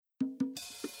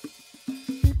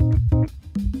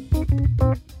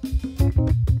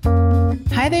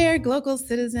Hi there, global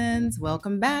citizens.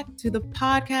 Welcome back to the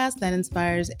podcast that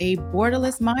inspires a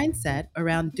borderless mindset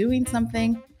around doing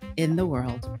something in the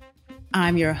world.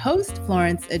 I'm your host,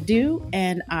 Florence Adu,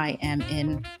 and I am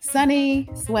in sunny,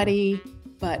 sweaty,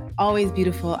 but always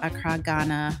beautiful Accra,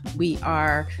 Ghana.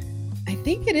 I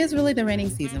think it is really the raining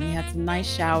season. We had some nice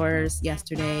showers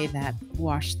yesterday that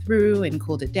washed through and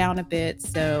cooled it down a bit.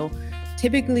 So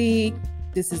typically,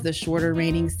 this is the shorter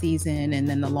raining season, and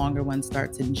then the longer one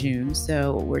starts in June.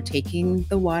 So we're taking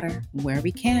the water where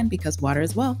we can because water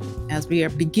is wealth, as we are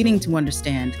beginning to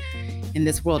understand in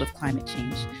this world of climate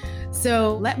change.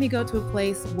 So let me go to a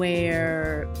place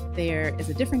where there is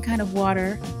a different kind of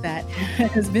water that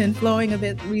has been flowing a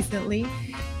bit recently.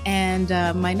 And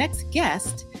my next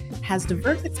guest has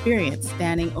diverse experience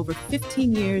spanning over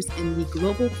 15 years in the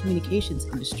global communications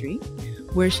industry,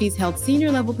 where she's held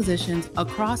senior level positions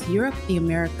across Europe, the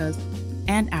Americas,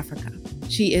 and Africa.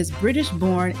 She is British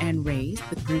born and raised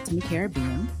with roots in the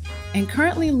Caribbean, and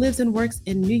currently lives and works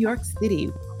in New York City,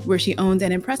 where she owns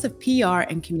an impressive PR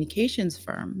and communications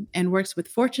firm and works with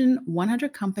Fortune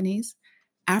 100 companies,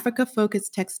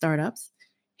 Africa-focused tech startups,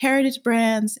 heritage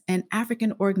brands, and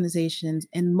African organizations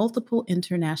in multiple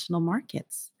international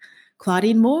markets.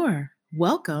 Claudine Moore,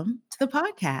 welcome to the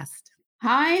podcast.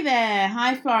 Hi there.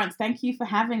 Hi, Florence. Thank you for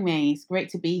having me. It's great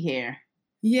to be here.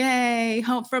 Yay.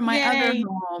 Home from my other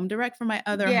home, direct from my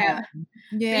other home.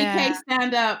 Yeah. BK,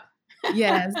 stand up.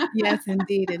 Yes,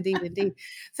 indeed.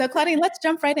 So Claudine, let's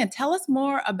jump right in. Tell us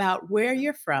more about where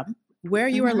you're from, where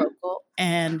you are local,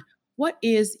 and what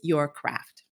is your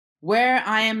craft? Where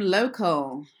I am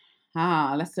local.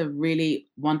 That's a really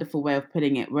wonderful way of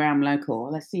putting it, where I'm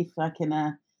local. Let's see if I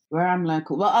can... Where I'm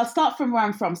local. Well, I'll start from where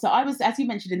I'm from. So I was, as you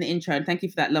mentioned in the intro, and thank you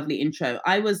for that lovely intro,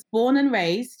 I was born and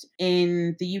raised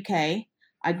in the UK.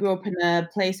 I grew up in a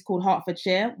place called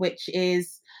Hertfordshire, which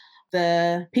is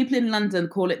the people in London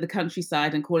call it the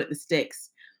countryside and call it the sticks.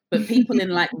 But people in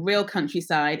like real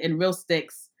countryside and real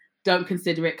sticks don't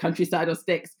consider it countryside or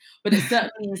sticks, but it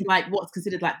certainly is like what's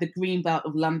considered like the green belt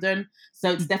of London.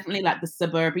 So it's definitely like the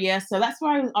suburbia. So that's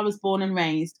where I was born and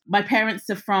raised. My parents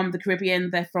are from the Caribbean.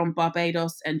 They're from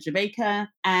Barbados and Jamaica.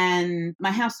 And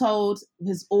my household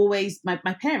has always, my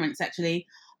parents actually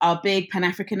are big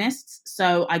Pan-Africanists.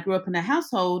 So I grew up in a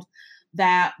household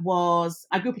I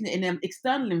grew up in an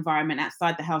external environment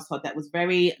outside the household that was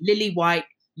very lily white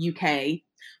UK.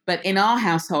 But in our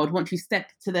household, once you step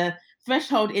to the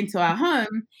threshold into our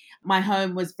home, my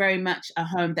home was very much a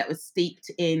home that was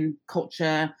steeped in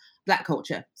culture, Black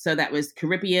culture. So that was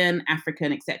Caribbean,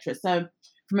 African, etc. So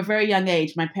from a very young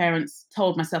age, my parents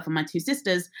told myself and my two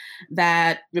sisters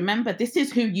that, remember, this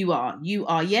is who you are. You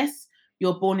are, yes,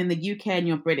 you're born in the UK and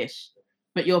you're British,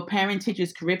 but your parentage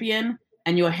is Caribbean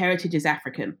and your heritage is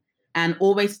African. And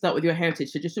always start with your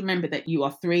heritage. So just remember that you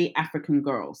are 3 African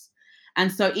girls. And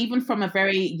so even from a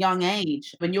very young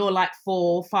age, when you're like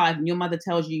 4 or 5 and your mother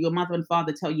and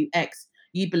father tell you X,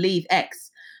 you believe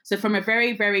X. So from a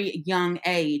very, very young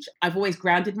age, I've always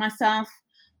grounded myself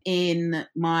in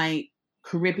my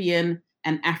Caribbean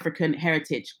and African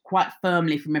heritage quite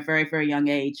firmly from a very, very young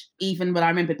age. Even when I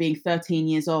remember being 13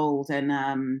 years old and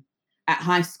at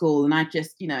high school, and I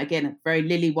just, again, a very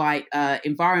lily white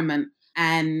environment.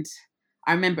 And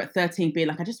I remember at 13 being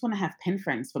like, I just want to have pen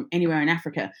friends from anywhere in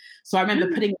Africa. So I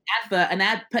remember putting an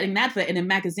advert in a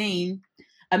magazine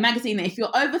that if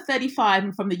you're over 35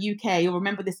 and from the UK, you'll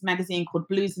remember this magazine called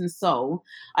Blues and Soul.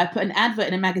 I put an advert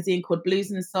in a magazine called Blues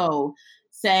and Soul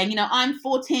saying, I'm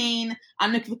 14,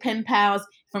 I'm looking for pen pals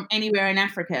from anywhere in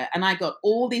Africa. And I got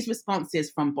all these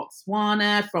responses from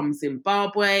Botswana, from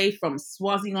Zimbabwe, from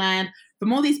Swaziland,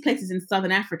 from all these places in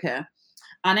Southern Africa.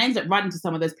 And I ended up writing to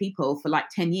some of those people for like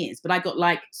 10 years. But I got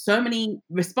like so many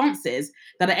responses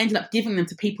that I ended up giving them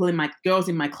to girls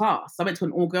in my class. I went to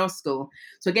an all-girls school.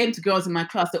 So I gave them to girls in my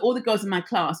class. So all the girls in my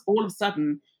class, all of a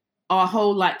sudden, our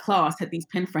whole like class had these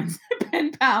pen friends,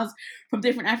 pen pals from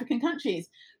different African countries.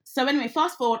 So anyway,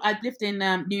 fast forward, I'd lived in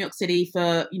New York City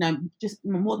for, just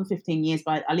more than 15 years,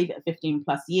 but I leave it at 15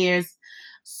 plus years.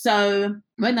 So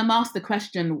when I'm asked the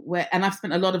question, and I've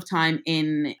spent a lot of time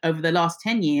over the last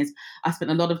 10 years, I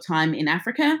spent a lot of time in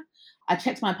Africa. I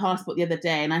checked my passport the other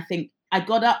day and I think I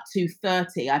got up to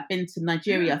 30. I've been to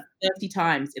Nigeria 30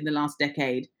 times in the last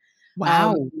decade.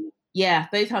 Wow.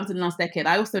 30 times in the last decade.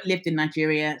 I also lived in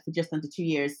Nigeria for just under 2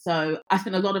 years. So I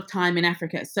spent a lot of time in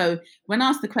Africa. So when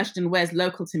asked the question, where's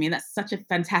local to me? That's such a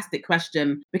fantastic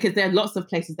question because there are lots of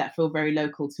places that feel very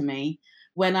local to me.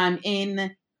 When I'm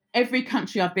in every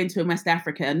country I've been to in West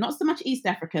Africa, not so much East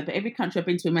Africa, but every country I've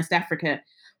been to in West Africa,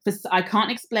 I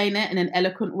can't explain it in an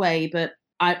eloquent way, but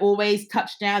I always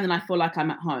touch down and I feel like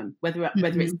I'm at home, whether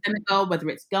it's Senegal, whether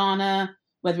it's Ghana,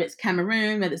 whether it's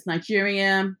Cameroon, whether it's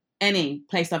Nigeria, any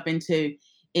place I've been to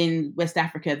in West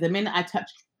Africa. The minute I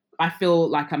touch, I feel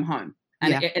like I'm home,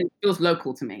 and it feels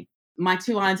local to me. My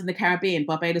 2 islands in the Caribbean,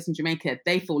 Barbados and Jamaica,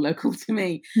 they feel local to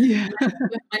me. Yeah.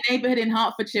 My neighborhood in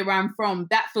Hertfordshire, where I'm from,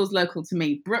 that feels local to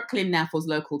me. Brooklyn now feels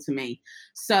local to me.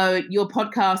 So your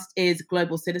podcast is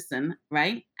Global Citizen,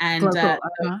 right? And so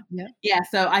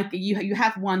you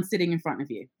have one sitting in front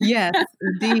of you. Yes,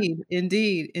 indeed.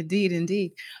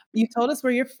 You told us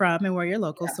where you're from and where you're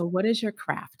local. Yeah. So what is your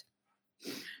craft?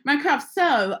 My craft.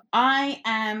 So I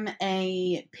am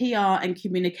a PR and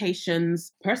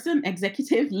communications person,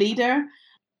 executive leader,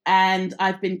 and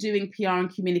I've been doing PR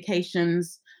and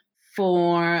communications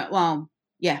for well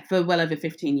over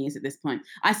 15 years at this point.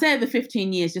 I say over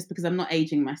 15 years just because I'm not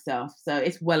aging myself. So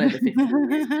it's well over 15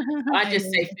 years. I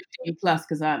just say 15 plus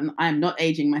because I'm not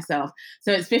aging myself.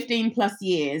 So it's 15 plus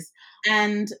years.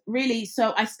 And really,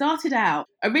 so I started out,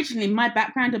 originally my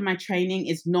background and my training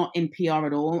is not in PR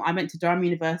at all. I went to Durham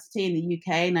University in the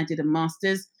UK and I did a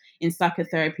master's in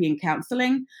psychotherapy and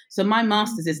counseling. So my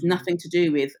master's is nothing to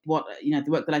do with the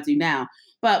work that I do now.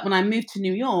 But when I moved to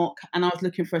New York and I was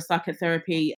looking for a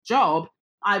psychotherapy job,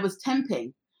 I was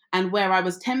temping. And where I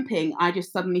was temping, I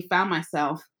just suddenly found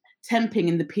myself temping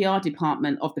in the PR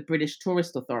department of the British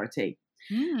Tourist Authority.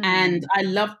 And I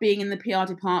loved being in the PR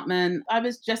department. I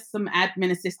was just some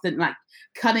admin assistant, like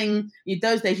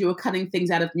those days you were cutting things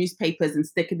out of newspapers and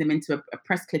sticking them into a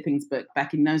press clippings book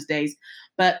back in those days.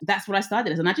 But that's what I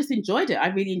started as. And I just enjoyed it. I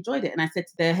really enjoyed it. And I said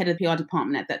to the head of the PR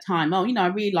department at that time, I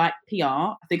really like PR.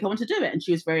 I think I want to do it. And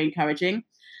she was very encouraging.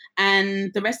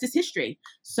 And the rest is history.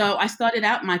 So I started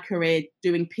out my career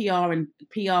doing PR and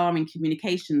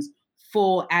communications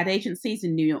for ad agencies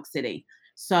in New York City.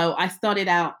 So I started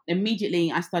out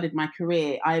immediately. I started my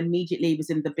career. I immediately was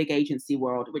in the big agency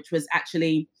world, which was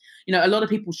actually, a lot of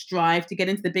people strive to get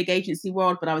into the big agency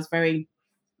world, but I was very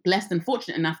blessed and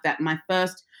fortunate enough that my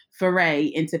first foray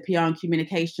into PR and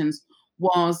communications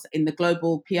was in the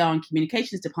global PR and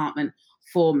communications department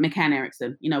for McCann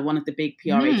Erickson, one of the big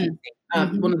PR agencies, one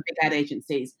of the big ad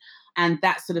agencies. And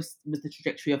that sort of was the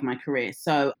trajectory of my career.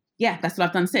 So yeah, that's what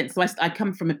I've done since. So I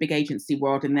come from a big agency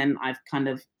world, and then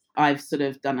I've sort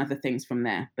of done other things from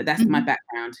there, but that's my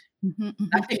background.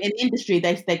 I think in the industry,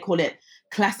 they call it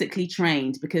classically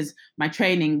trained, because my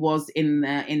training was in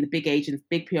the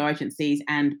big PR agencies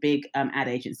and big ad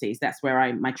agencies. That's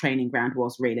where my training ground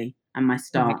was really, and my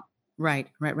start. Right.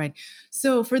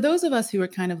 So for those of us who are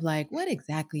kind of like, what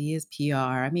exactly is PR?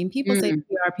 I mean, people say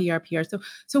PR.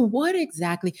 So what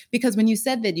exactly, because when you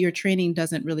said that your training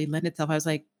doesn't really lend itself, I was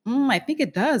like, I think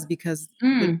it does, because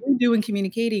what you do in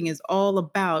communicating is all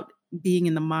about being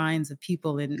in the minds of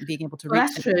people and being able to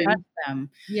reach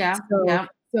them. Yeah.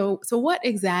 So what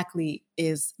exactly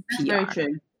is PR? That's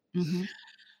very true.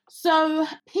 So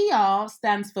PR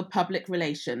stands for public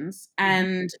relations,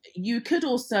 and you could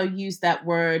also use that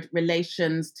word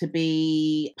relations to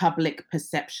be public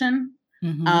perception.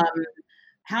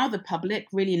 How the public,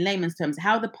 really in layman's terms,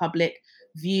 how the public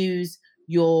views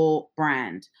your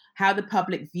brand, how the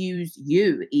public views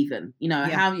you even,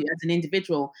 how you as an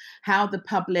individual, how the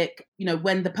public,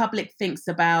 when the public thinks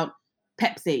about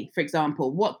Pepsi, for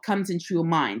example, what comes into your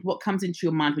mind? What comes into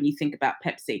your mind when you think about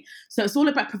Pepsi? So it's all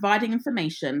about providing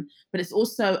information, but it's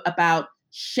also about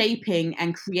shaping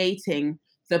and creating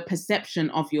the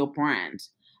perception of your brand,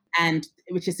 and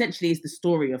which essentially is the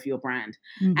story of your brand,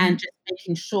 and just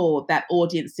making sure that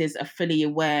audiences are fully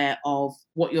aware of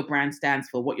what your brand stands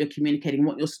for, what you're communicating,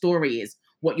 what your story is,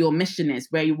 what your mission is,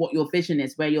 what your vision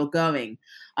is, where you're going,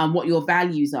 what your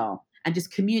values are. And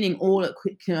just communicating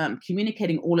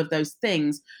all of those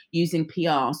things using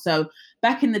PR. So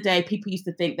back in the day, people used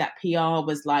to think that PR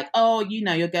was like,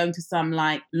 you're going to some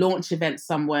like launch event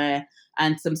somewhere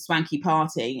and some swanky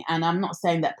party. And I'm not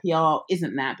saying that PR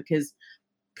isn't that, because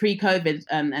pre-COVID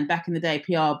and back in the day,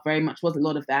 PR very much was a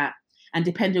lot of that. And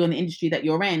depending on the industry that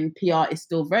you're in, PR is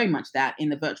still very much that in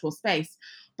the virtual space.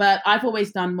 But I've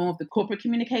always done more of the corporate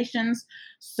communications.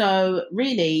 So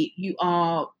really, you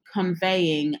are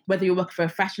conveying, whether you're working for a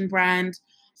fashion brand.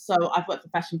 So I've worked for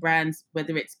fashion brands,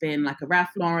 whether it's been like a Ralph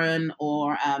Lauren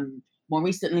or more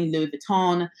recently Louis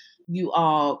Vuitton. You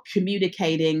are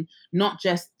communicating not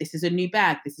just this is a new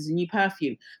bag, this is a new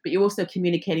perfume, but you're also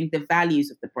communicating the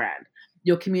values of the brand.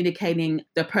 You're communicating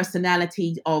the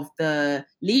personality of the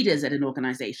leaders at an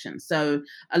organization. So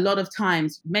a lot of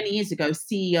times, many years ago,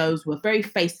 CEOs were very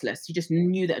faceless. You just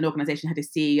knew that an organization had a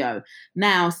CEO.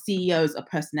 Now CEOs are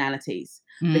personalities,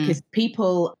 because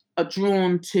people are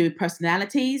drawn to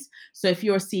personalities. So if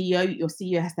you're a CEO, your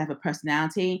CEO has to have a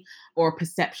personality or a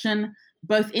perception,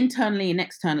 both internally and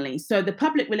externally. So the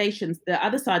public relations, the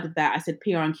other side of that, I said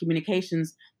PR and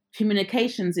communications.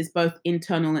 Communications is both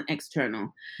internal and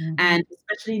external. Mhm. And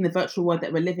especially in the virtual world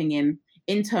that we're living in,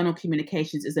 internal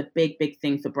communications is a big, big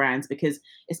thing for brands, because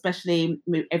especially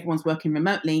everyone's working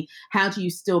remotely. How do you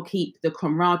still keep the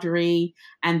camaraderie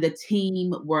and the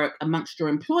teamwork amongst your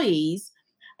employees,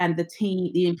 and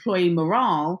the employee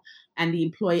morale and the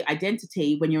employee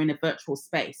identity when you're in a virtual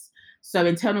space? So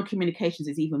internal communications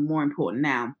is even more important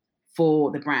now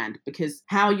for the brand, because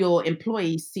how your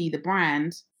employees see the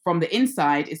brand from the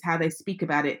inside is how they speak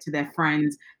about it to their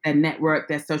friends, their network,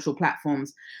 their social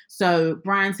platforms. So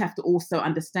brands have to also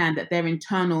understand that their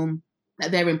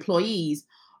employees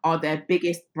are their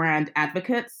biggest brand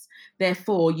advocates.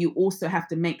 Therefore, you also have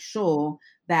to make sure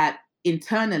that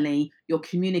internally you're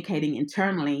communicating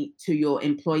internally to your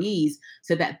employees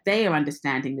so that they are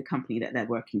understanding the company that they're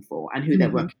working for and who they're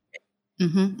Mhm. working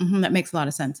That makes a lot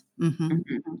of sense. with.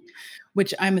 Mhm.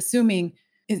 Which I'm assuming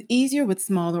is easier with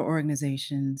smaller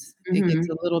organizations. It gets Mhm.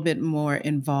 a little bit more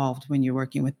involved when you're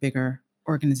working with bigger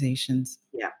organizations.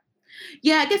 Yeah.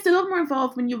 Yeah, it gets a lot more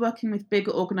involved when you're working with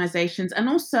bigger organizations. And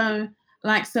also,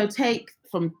 like, so take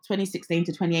from 2016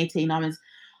 to 2018,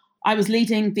 I was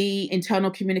leading the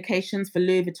internal communications for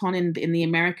Louis Vuitton in the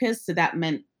Americas. So that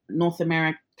meant North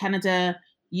America, Canada,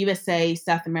 USA,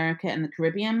 South America, and the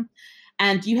Caribbean.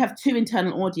 And you have two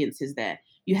internal audiences there.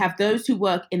 You have those who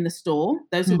work in the store,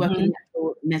 those who work in Mhm. the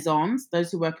actual maisons,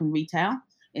 those who work in retail,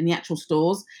 in the actual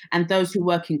stores, and those who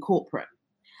work in corporate.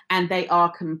 And they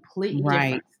are completely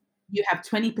Right. different. You have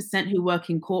 20% who work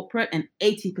in corporate and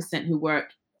 80% who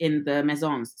work in the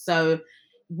maisons. So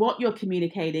what you're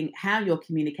communicating, how you're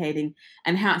communicating,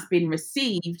 and how it's been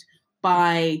received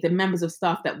by the members of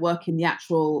staff that work in the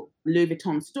actual Louis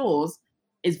Vuitton stores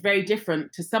is very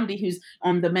different to somebody who's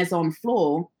on the maison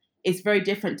floor. It's very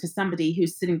different to somebody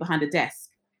who's sitting behind a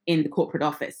desk in the corporate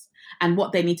office. And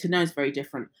what they need to know is very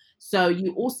different. So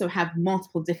you also have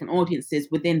multiple different audiences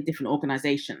within different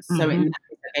organizations. So in Mhm. that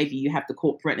case I gave you, you have the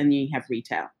corporate and you have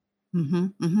retail.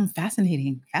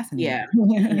 Fascinating, Yeah.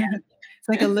 fascinating. Yeah. It's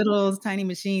like a little tiny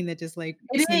machine that just, like,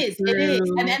 sneaks It is.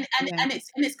 And through. Yeah.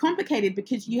 it's complicated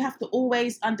because you have to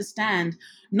always understand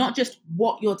not just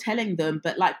what you're telling them,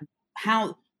 but like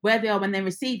how where they are when they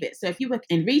receive it. So if you work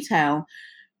in retail,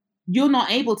 you're not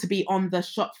able to be on the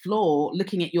shop floor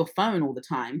looking at your phone all the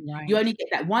time. You Right. only get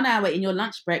that 1 hour in your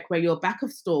lunch break where you're back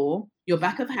of store, you're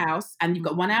back of house, and you've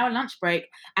got 1 hour lunch break.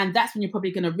 And that's when you're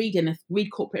probably going to read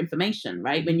corporate information,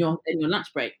 right? When you're in your lunch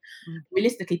break. Mhm.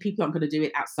 Realistically, people aren't going to do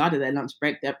it outside of their lunch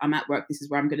break. I'm at work, this is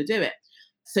where I'm going to do it.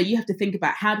 So you have to think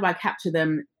about, how do I capture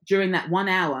them during that 1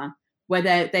 hour where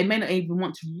they may not even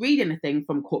want to read anything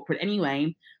from corporate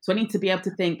anyway. So I need to be able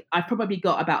to think, I've probably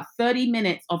got about 30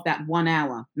 minutes of that 1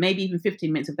 hour, maybe even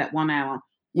 15 minutes of that 1 hour.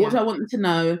 What Yeah. do I want them to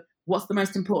know? What's the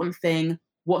most important thing?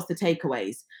 What's the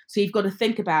takeaways? So you've got to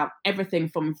think about everything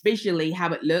from visually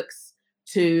how it looks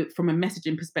to, from a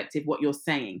messaging perspective, what you're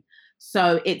saying.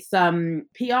 So it's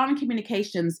PR and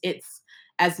communications, it's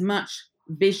as much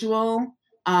visual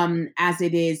as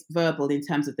it is verbal in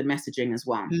terms of the messaging as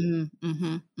well.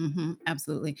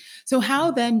 Absolutely. So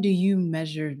how then do you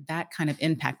measure that kind of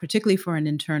impact, particularly for an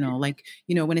internal? Like,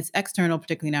 when it's external,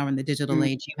 particularly now in the digital Mm,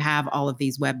 age, you have all of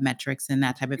these web metrics and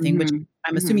that type of thing, which mhm,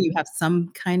 I'm assuming mhm, you have some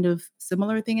kind of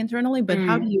similar thing internally, but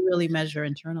how do mm. you really measure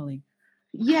internally?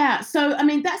 Yeah, so I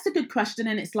mean that's a good question,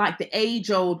 and it's like the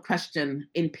age-old question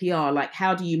in PR, like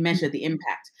how do you measure the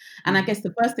impact? And I Mhm, guess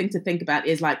the first thing to think about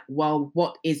is like, well,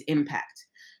 what is impact?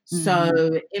 So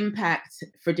mhm, impact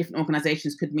for different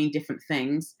organizations could mean different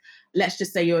things. Let's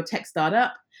just say you're a tech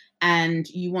startup and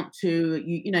you want to,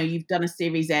 you've done a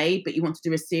series A, but you want to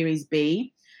do a series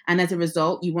B. And as a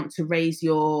result, you want to raise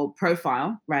your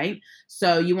profile, right?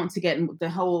 So you want to get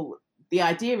the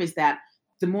idea is that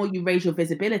the more you raise your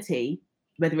visibility,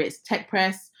 whether it's tech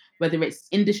press, whether it's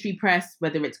industry press,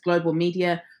 whether it's global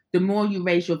media, the more you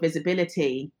raise your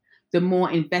visibility, the more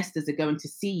investors are going to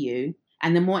see you.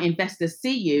 And the more investors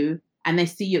see you and they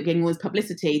see you getting all this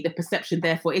publicity, the perception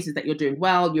therefore is that you're doing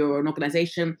well, you're an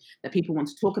organization that people want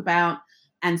to talk about.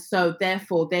 And so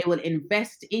therefore they will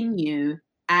invest in you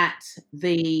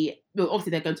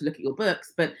obviously they're going to look at your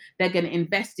books, but they're going to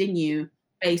invest in you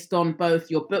based on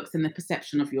both your books and the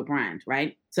perception of your brand,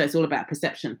 right? So it's all about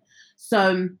perception.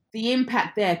 So the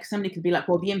impact there, because somebody could be like,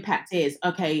 well, the impact is,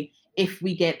 okay, if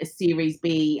we get a series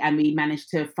B and we manage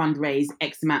to fundraise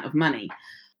X amount of money,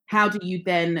 how do you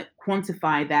then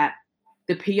quantify that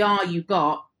the PR you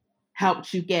got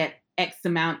helped you get X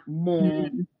amount more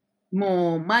mhm,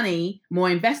 more money, more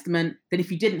investment than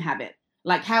if you didn't have it.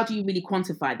 Like, how do you really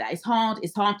quantify that? It's hard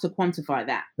to quantify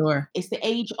that. Sure. It's the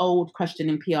age-old question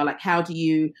in PR, like, how do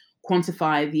you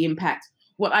quantify the impact?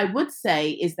 What I would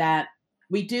say is that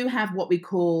we do have what we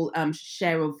call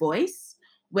share of voice,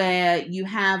 where you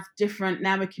have different,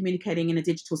 now we're communicating in a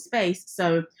digital space,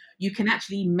 so you can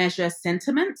actually measure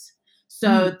sentiment.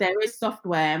 So there is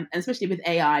software, and especially with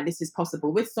AI, this is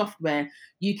possible. With software,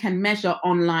 you can measure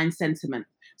online sentiment.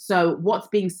 So what's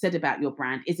being said about your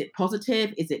brand? Is it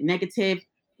positive? Is it negative?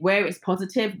 Where it's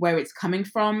positive, where it's coming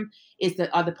from?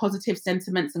 Are the positive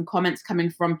sentiments and comments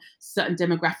coming from certain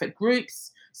demographic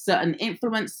groups, certain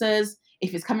influencers?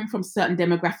 If it's coming from certain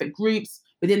demographic groups,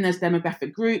 within those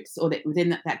demographic groups, or within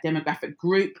that demographic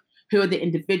group, who are the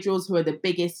individuals who are the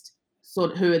biggest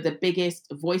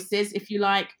voices, if you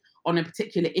like, on a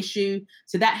particular issue?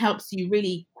 So that helps you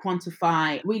really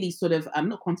quantify, really sort of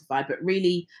not quantify, but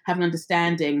really have an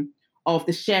understanding of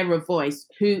the share of voice,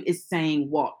 who is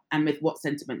saying what and with what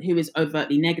sentiment, who is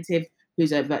overtly negative,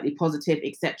 who's overtly positive,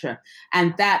 etc.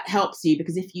 And that helps you,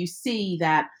 because if you see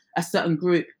that a certain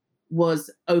group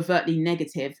was overtly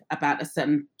negative about a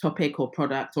certain topic or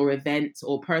product or event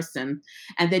or person,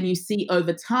 and then you see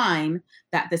over time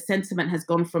that the sentiment has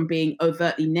gone from being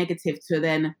overtly negative to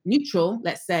then neutral,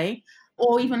 let's say,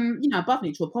 or even, above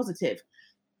neutral, positive,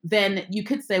 then you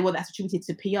could say, well, that's attributed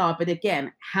to PR. But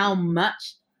again, how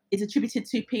much is attributed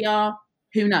to PR?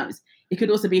 Who knows? It could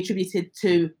also be attributed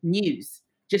to news,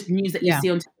 just news that you see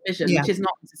on television, which is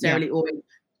not necessarily always,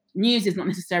 news is not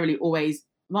necessarily always,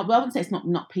 well, I wouldn't say it's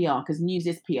not PR, because news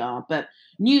is PR, but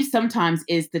news sometimes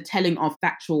is the telling of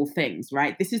factual things,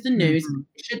 right? This is the news.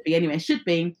 It should be, anyway, it should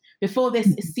be, before this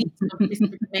seeps of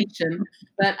misinformation,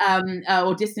 but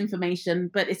or disinformation,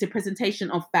 but it's a presentation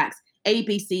of facts.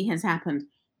 ABC has happened.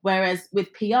 Whereas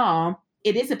with PR,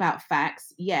 it is about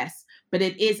facts, yes, but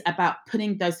it is about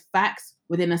putting those facts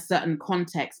within a certain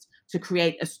context to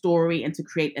create a story and to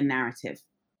create a narrative.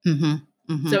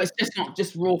 So it's just not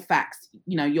just raw facts.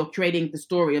 You're creating the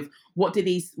story of what do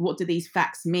these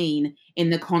facts mean in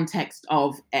the context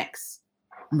of X.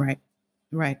 Right.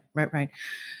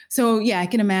 So yeah, I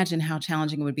can imagine how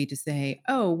challenging it would be to say,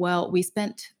 oh, well, we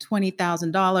spent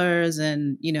 $20,000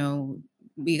 and,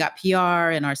 we got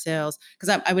PR in our sales,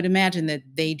 because I would imagine that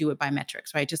they do it by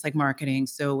metrics, right? Just like marketing.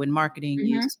 So in marketing,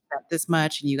 you spent this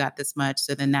much and you got this much.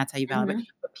 So then that's how you validate.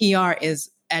 But PR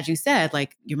is, as you said,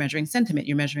 like you're measuring sentiment,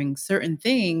 you're measuring certain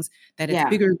things that it's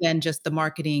bigger than just the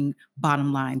marketing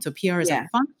bottom line. So PR is a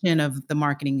function of the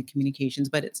marketing and communications,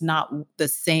 but it's not the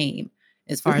same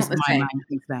as far as my mind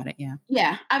thinks about it.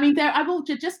 Yeah. I mean, I will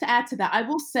just to add to that, I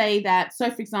will say that, so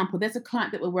for example, there's a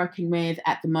client that we're working with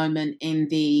at the moment in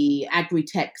the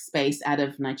agri-tech space out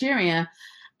of Nigeria.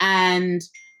 And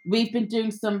we've been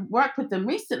doing some work with them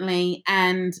recently.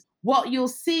 And what you'll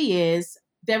see is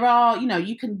there are,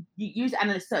 you can use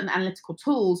certain analytical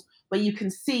tools where you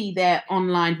can see their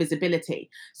online visibility.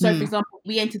 So, for example,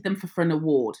 we entered them for an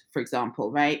award, for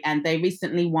example, right? And they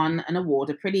recently won an award,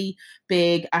 a pretty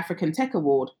big African tech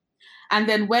award. And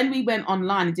then when we went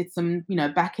online and did some,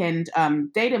 back-end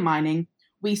data mining,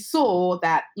 we saw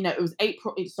that,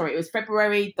 it was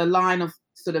February, the line of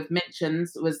sort of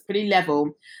mentions was pretty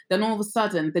level. Then all of a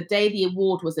sudden, the day the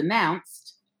award was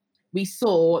announced, we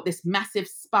saw this massive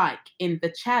spike in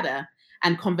the chatter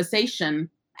and conversation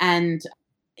and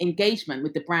engagement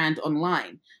with the brand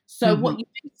online. So what you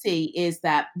do see is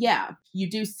that, you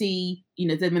do see, when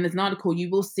there's an article, you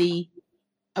will see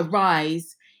a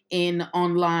rise in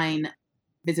online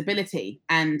visibility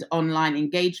and online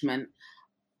engagement.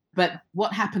 But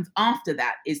what happens after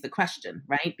that is the question,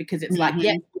 right? Because it's like,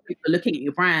 yes, people are looking at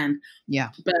your brand. Yeah.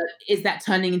 But is that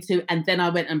turning into, and then I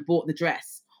went and bought the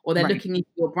dress? Or they're looking into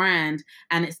your brand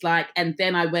and it's like, and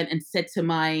then I went and said to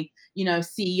my,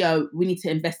 CEO, we need to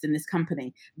invest in this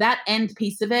company. That end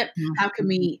piece of it, how can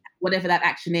we, whatever that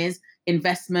action is,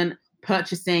 investment,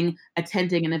 purchasing,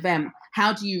 attending an event,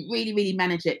 how do you really, really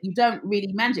manage it? You don't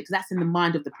really manage it because that's in the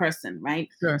mind of the person, right?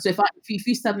 Sure. So if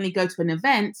you suddenly go to an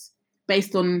event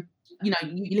based on, you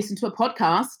listen to a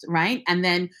podcast, right? And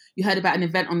then you heard about an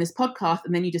event on this podcast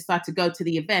and then you decide to go to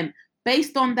the event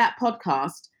based on that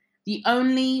podcast. The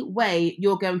only way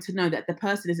you're going to know that the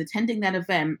person is attending that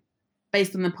event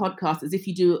based on the podcast is if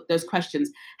you do those questions.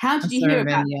 How did you hear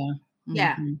about it?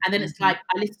 Yeah. And then it's like,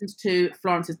 I listened to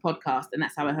Florence's podcast and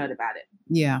that's how I heard about it.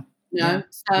 Yeah.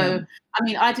 So, I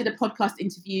mean, I did a podcast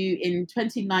interview in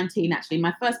 2019, actually,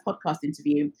 my first podcast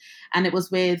interview, and it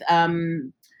was with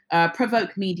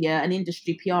Provoke Media, an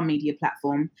industry PR media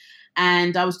platform.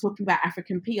 And I was talking about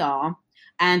African PR.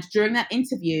 And during that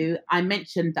interview, I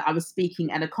mentioned that I was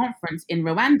speaking at a conference in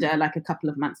Rwanda, like a couple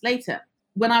of months later.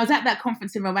 when I was at that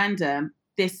conference in Rwanda,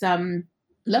 this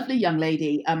lovely young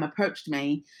lady approached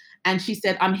me, and she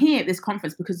said, "I'm here at this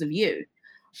conference because of you."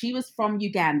 She was from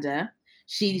Uganda.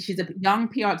 She's a young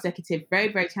PR executive,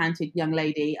 very, very talented young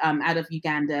lady out of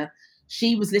Uganda.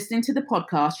 She was listening to the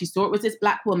podcast. She saw it was this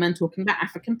Black woman talking about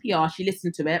African PR. She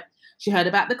listened to it. She heard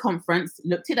about the conference,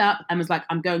 looked it up, and was like,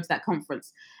 "I'm going to that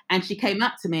conference." And she came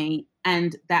up to me,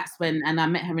 and that's when, and I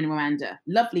met her in Rwanda.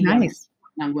 Lovely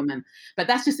young woman. But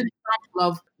that's just an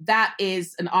example of that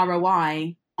is an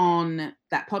ROI on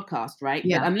that podcast, right?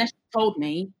 Yeah. But unless you told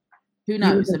me, who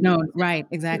knows? Right,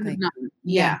 exactly.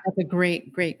 Yeah, that's a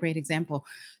great example.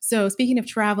 So speaking of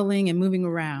traveling and moving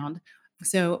around,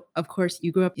 so of course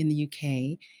you grew up in the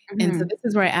UK. And so this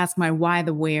is where I ask my why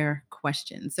the where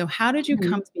question. So how did you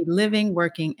come to be living,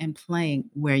 working, and playing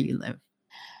where you live?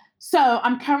 So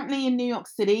I'm currently in New York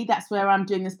City. That's where I'm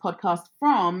doing this podcast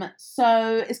from.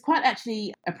 So it's quite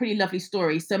actually a pretty lovely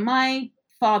story. So my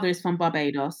father is from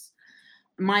Barbados.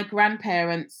 My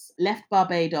grandparents left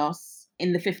Barbados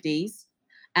in the 50s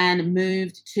and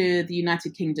moved to the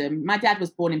United Kingdom. My dad was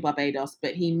born in Barbados,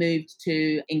 but he moved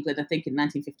to England, I think, in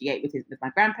 1958 with my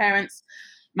grandparents.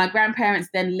 My grandparents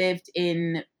then lived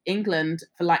in England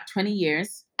for like 20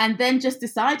 years and then just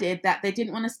decided that they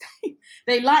didn't want to stay.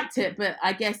 They liked it, but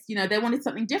I guess, they wanted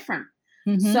something different.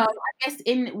 So I guess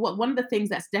one of the things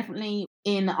that's definitely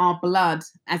in our blood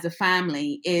as a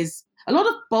family is a lot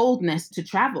of boldness to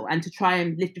travel and to try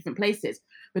and live different places,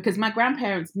 because my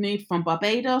grandparents moved from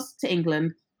Barbados to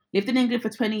England, lived in England for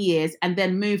 20 years, and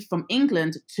then moved from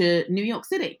England to New York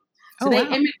City. So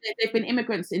they've been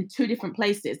immigrants in two different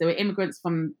places. They were immigrants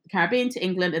from the Caribbean to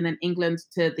England, and then England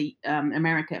to the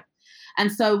America.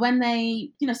 And so when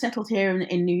they, settled here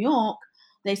in New York,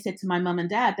 they said to my mum and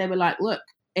dad, they were like, "Look,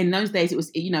 in those days, it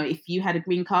was, if you had a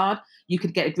green card, you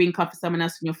could get a green card for someone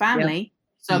else in your family." Yep.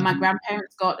 So my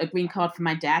grandparents got a green card for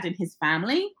my dad and his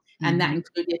family, and that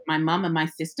included my mum and my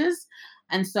sisters.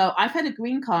 And so I've had a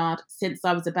green card since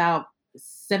I was about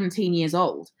 17 years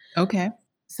old. Okay.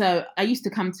 So I used to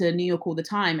come to New York all the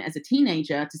time as a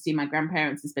teenager to see my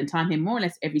grandparents and spend time here more or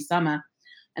less every summer.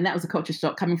 And that was a culture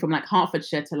shock coming from like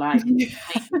Hertfordshire to like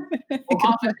or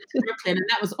Hertfordshire to Brooklyn. And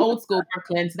that was old school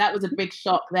Brooklyn. So that was a big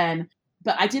shock then.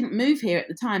 But I didn't move here at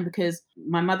the time because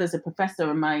my mother's a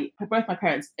professor and both my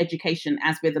parents' education,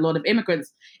 as with a lot of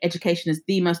immigrants, education is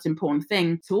the most important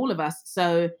thing to all of us.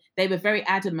 So they were very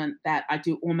adamant that I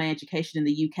do all my education in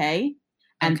the UK.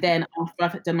 And then after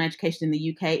I've done my education in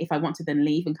the UK, if I want to then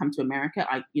leave and come to America,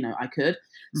 I could.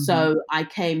 So I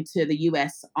came to the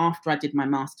US after I did my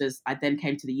master's. I then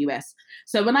came to the US.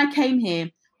 So when I came here,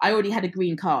 I already had a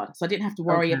green card. So I didn't have to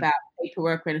worry about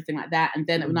paperwork or anything like that. And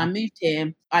then when I moved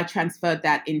here, I transferred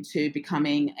that into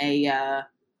becoming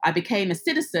I became a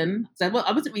citizen. So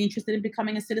I wasn't really interested in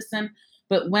becoming a citizen,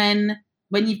 but when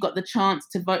you've got the chance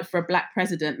to vote for a Black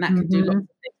president, that can do lots of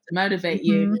things to motivate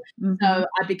you. So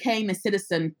I became a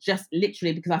citizen just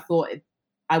literally because I thought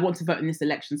I want to vote in this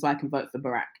election so I can vote for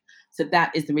Barack. So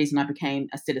that is the reason I became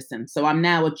a citizen. So I'm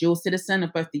now a dual citizen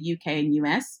of both the UK and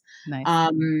US. Nice.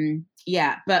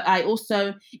 But I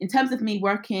also, in terms of me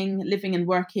living and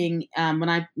working, when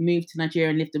I moved to Nigeria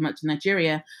and lived in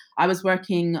Nigeria, I was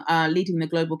working, leading the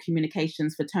global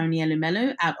communications for Tony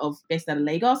Elumelu based out of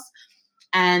Lagos.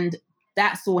 And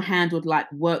that's all handled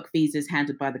like work visas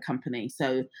handled by the company.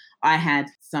 So I had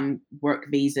some work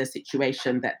visa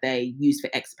situation that they use for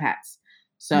expats.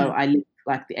 So I lived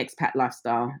like the expat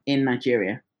lifestyle in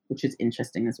Nigeria, which is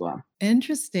interesting as well.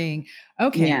 Interesting.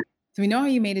 Okay. Yeah. So we know how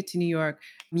you made it to New York.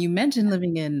 You mentioned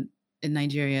living in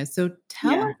Nigeria. So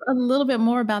tell us a little bit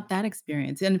more about that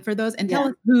experience. And for those, tell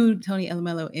us who Tony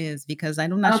Elumelu is, because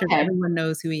I'm not sure if everyone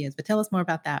knows who he is, but tell us more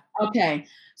about that. Okay.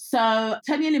 So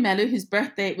Tony Elumelu, whose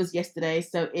birthday was yesterday.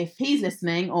 So if he's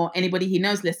listening or anybody he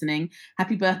knows listening,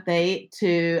 happy birthday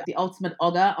to the ultimate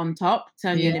ogre on top,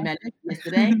 Tony Elumelu,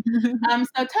 yesterday. So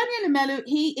Tony Elumelu,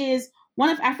 he is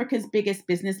one of Africa's biggest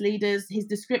business leaders. His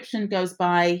description goes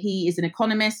by, he is an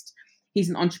economist, he's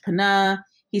an entrepreneur,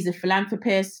 he's a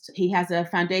philanthropist. He has a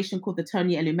foundation called the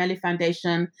Tony Elumelu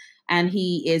Foundation, and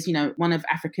he is, one of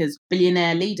Africa's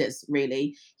billionaire leaders,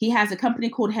 really. He has a company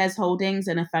called Hez Holdings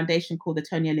and a foundation called the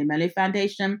Tony Elumelu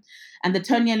Foundation. And the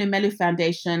Tony Elumelu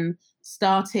Foundation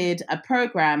started a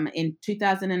program in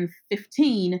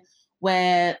 2015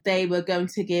 where they were going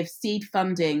to give seed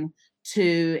funding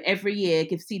funding every year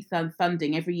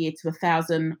to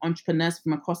 1,000 entrepreneurs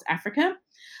from across Africa.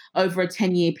 over a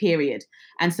 10-year period.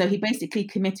 And so he basically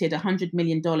committed $100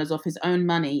 million of his own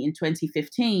money in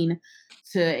 2015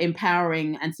 to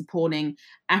empowering and supporting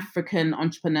African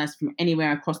entrepreneurs from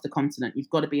anywhere across the continent. You've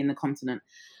got to be in the continent.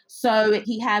 So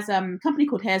he has a company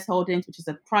called Hares Holdings, which is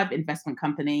a private investment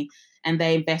company, and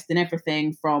they invest in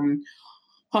everything from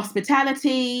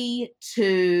hospitality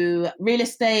to real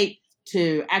estate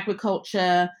to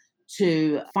agriculture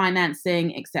to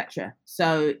financing, etc.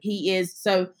 So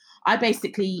I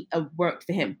basically worked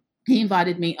for him. He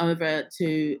invited me over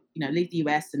to, leave the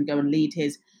US and go and lead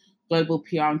his global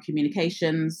PR and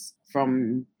communications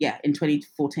in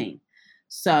 2014.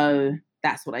 So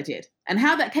that's what I did. And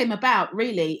how that came about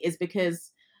really is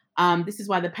because this is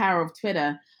why the power of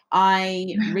Twitter.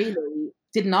 I really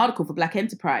did an article for Black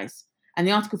Enterprise. And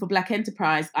the article for Black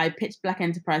Enterprise, I pitched Black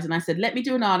Enterprise and I said, let me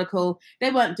do an article. They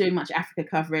weren't doing much Africa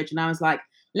coverage. And I was like,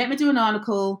 let me do an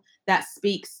article that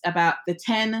speaks about the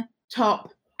 10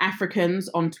 top Africans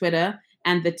on Twitter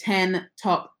and the 10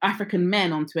 top African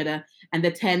men on Twitter and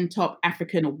the 10 top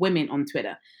African women on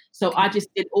Twitter. So I just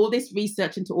did all this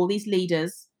research into all these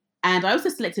leaders. And I also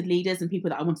selected leaders and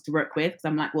people that I wanted to work with. Because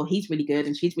I'm like, well, he's really good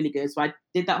and she's really good. So I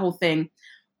did that whole thing.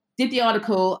 Did the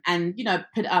article and,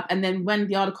 put it up. And then when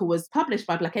the article was published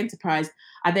by Black Enterprise,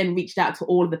 I then reached out to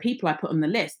all of the people I put on the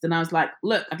list. And I was like,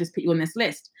 look, I've just put you on this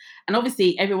list. And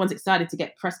obviously everyone's excited to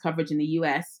get press coverage in the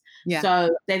US. Yeah. So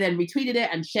they then retweeted it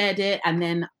and shared it. And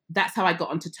then that's how I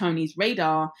got onto Tony's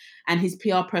radar. And his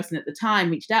PR person at the time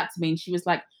reached out to me and she was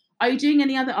like, are you doing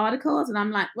any other articles? And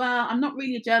I'm like, well, I'm not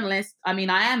really a journalist. I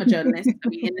mean, I am a journalist. I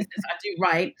mean, in this sense, I do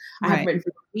write. I have written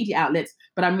for media outlets,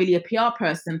 but I'm really a PR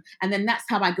person. And then that's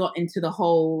how I got into their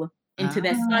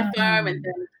Sci firm. And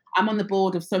then I'm on the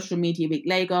board of Social Media Week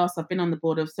Lagos. I've been on the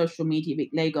board of Social Media Week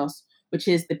Lagos, which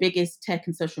is the biggest tech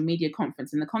and social media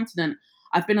conference in the continent.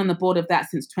 I've been on the board of that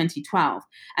since 2012.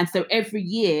 And so every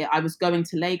year I was going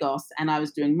to Lagos and I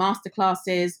was doing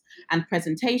masterclasses and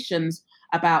presentations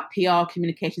about PR,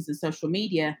 communications, and social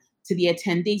media to the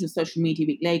attendees of Social Media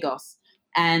Week Lagos.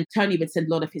 And Tony would send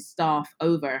a lot of his staff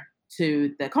over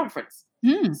to the conference.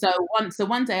 So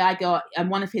one day I got, and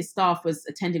one of his staff was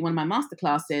attending one of my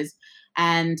masterclasses,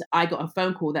 and I got a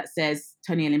phone call that says,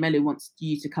 Tony Elumelu wants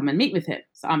you to come and meet with him.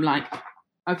 So I'm like,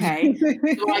 okay. so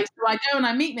I go and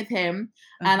I meet with him,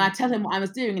 and I tell him what I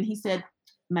was doing. And he said,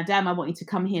 Madame, I want you to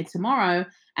come here tomorrow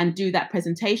and do that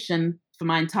presentation for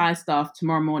my entire staff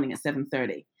tomorrow morning at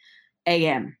 7:30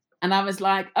 a.m. And I was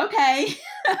like, okay,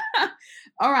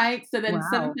 all right. So then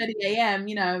 7:30 a.m.,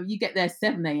 you get there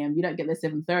 7 a.m. You don't get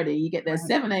there 7:30. You get there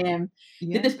 7 a.m.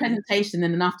 Did this presentation.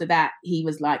 And then after that, he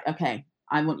was like, okay,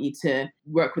 I want you to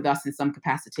work with us in some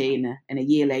capacity. And a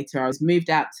year later, I was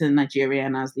moved out to Nigeria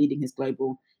and I was leading his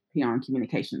global PR and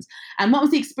communications. And what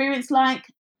was the experience like?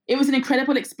 It was an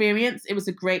incredible experience. It was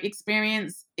a great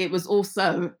experience. It was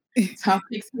also a tough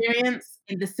experience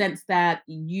in the sense that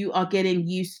you are getting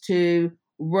used to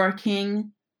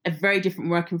working a very different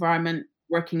work environment,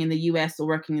 working in the US or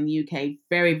working in the UK.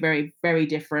 Very, very, very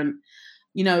different.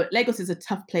 Lagos is a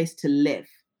tough place to live.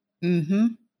 Mm-hmm.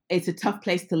 It's a tough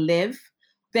place to live.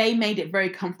 They made it very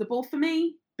comfortable for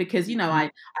me because, I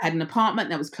had an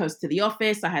apartment that was close to the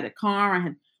office. I had a car, I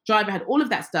had driver, I had all of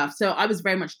that stuff. So I was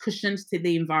very much cushioned to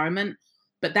the environment,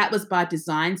 but that was by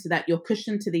design so that you're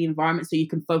cushioned to the environment so you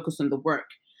can focus on the work.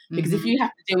 Because if you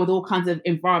have to deal with all kinds of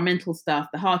environmental stuff,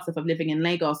 the hard stuff of living in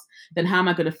Lagos, then how am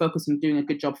I going to focus on doing a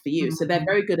good job for you? So they're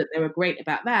very good they were great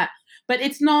about that. But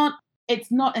it's not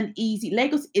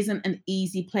Lagos isn't an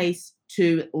easy place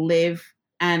to live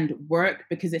and work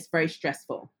because it's very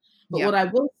stressful. But what I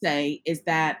will say is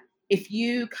that if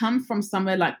you come from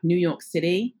somewhere like New York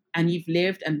City and you've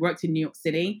lived and worked in New York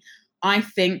City, I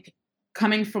think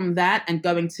coming from that and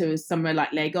going to somewhere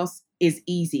like Lagos is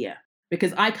easier.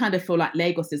 Because I kind of feel like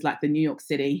Lagos is like the New York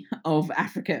City of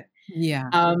Africa. Yeah.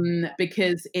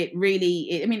 Because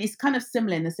it's kind of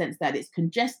similar in the sense that it's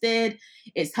congested,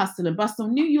 it's hustle and bustle.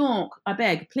 New York, I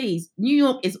beg, please. New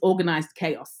York is organized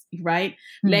chaos, right?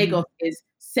 Mm-hmm. Lagos is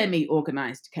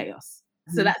semi-organized chaos.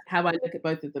 Mm-hmm. So that's how I look at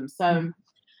both of them. So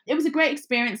it was a great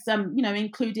experience.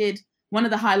 Included one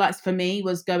of the highlights for me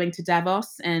was going to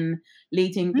Davos and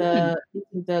leading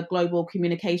the global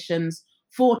communications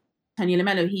for Tony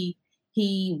Elumelu.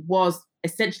 He was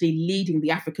essentially leading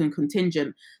the African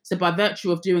contingent. So by virtue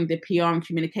of doing the PR and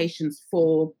communications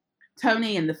for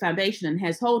Tony and the foundation and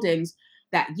Hares Holdings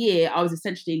that year, I was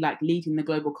essentially like leading the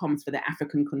global comms for the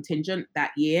African contingent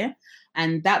that year.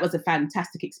 And that was a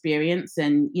fantastic experience.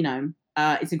 And,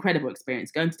 it's an incredible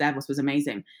experience. Going to Davos was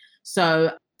amazing.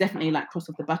 So definitely like cross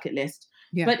off the bucket list.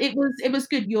 Yeah. But it was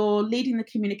good. You're leading the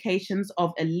communications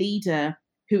of a leader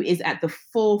who is at the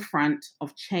forefront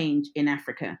of change in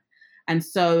Africa. And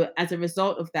so as a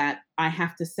result of that, I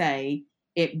have to say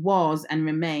it was and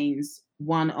remains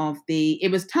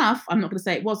it was tough. I'm not going to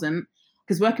say it wasn't,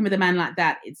 because working with a man like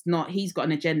that, he's got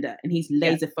an agenda and he's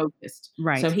laser focused.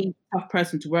 Right. So he's a tough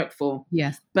person to work for.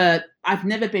 Yes. But I've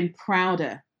never been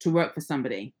prouder to work for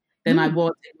somebody than I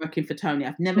was working for Tony.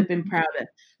 I've never been prouder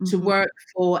to work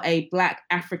for a Black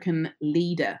African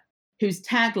leader whose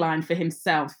tagline for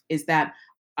himself is that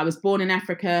I was born in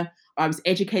Africa, I was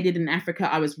educated in Africa,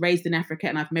 I was raised in Africa,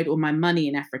 and I've made all my money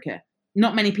in Africa.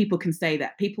 Not many people can say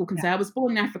that. People can say, I was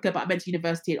born in Africa, but I went to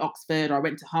university at Oxford, or I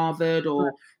went to Harvard,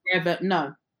 or wherever.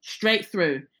 No, straight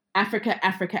through. Africa,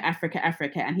 Africa, Africa,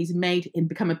 Africa. And he's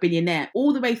become a billionaire.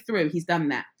 All the way through, he's done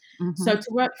that. So to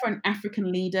work for an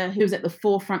African leader who's at the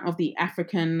forefront of the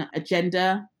African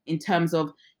agenda in terms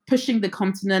of pushing the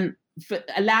continent,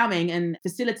 allowing and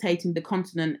facilitating the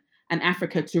continent and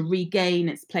Africa to regain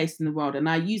its place in the world. And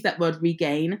I use that word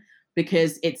regain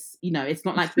because it's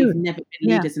not like we've never been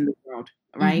leaders in the world,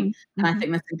 right? And I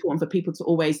think that's important for people to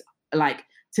always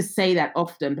to say that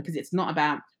often, because it's not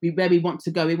about where we want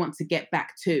to go. We want to get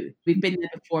back to. We've been there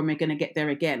before and we're going to get there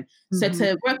again. So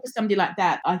to work with somebody like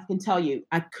that, I can tell you,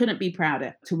 I couldn't be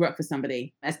prouder to work for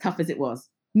somebody as tough as it was.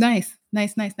 Nice. I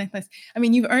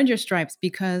mean, you've earned your stripes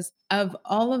because of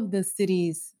all of the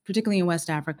cities, particularly in West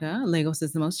Africa, Lagos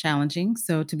is the most challenging.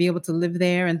 So to be able to live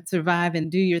there and survive and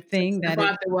do your thing.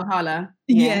 Survive the Wahala.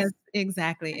 Yes,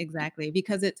 exactly.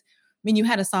 Because you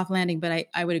had a soft landing, but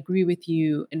I would agree with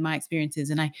you in my experiences.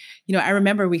 And I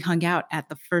remember we hung out at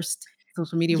the first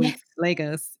social media week in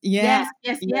Lagos. Yes.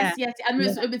 And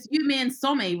it was you, me, and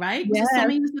Somi, right? Yes.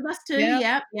 Somi was with us too.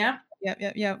 Yep.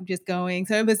 Just going.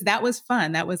 So that was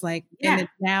fun. That was and then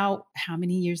now how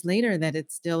many years later that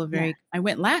it's still a very, I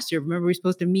went last year. Remember we were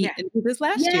supposed to meet and do this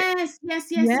last year. Yes. That's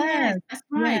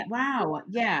right. Yeah. Wow.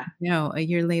 Yeah. No, a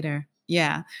year later.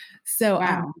 Yeah. So,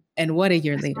 wow. And what a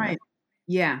year later. Right.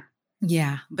 Yeah.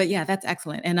 Yeah. But that's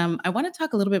excellent. And I want to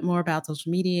talk a little bit more about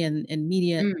social media and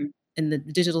media in the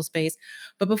digital space.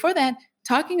 But before that,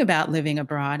 talking about living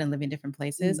abroad and living different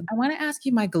places, I want to ask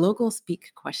you my global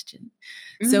speak question.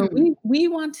 So we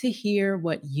want to hear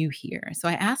what you hear. So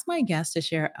I ask my guests to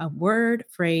share a word,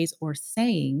 phrase, or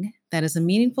saying that is a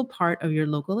meaningful part of your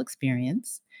local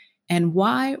experience and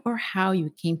why or how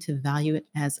you came to value it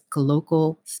as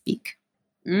global speak.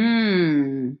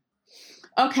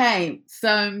 Okay.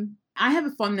 So I have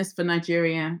a fondness for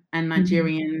Nigeria and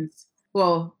Nigerians.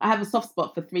 Well, I have a soft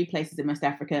spot for 3 places in West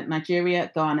Africa: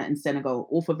 Nigeria, Ghana, and Senegal,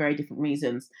 all for very different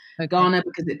reasons. Okay. Ghana,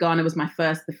 because Ghana was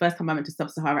the first time I went to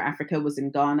Sub-Saharan Africa was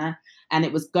in Ghana. And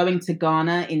it was going to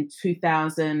Ghana in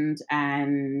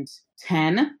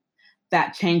 2010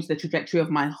 that changed the trajectory of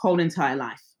my whole entire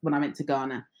life when I went to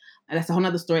Ghana. And that's a whole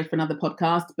other story for another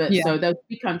podcast. But so those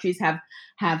 3 countries have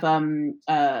in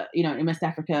West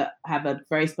Africa have a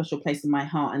very special place in my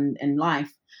heart and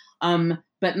life.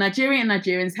 But Nigerian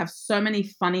Nigerians have so many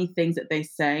funny things that they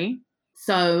say.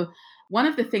 So one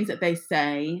of the things that they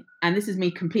say, and this is me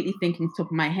completely thinking top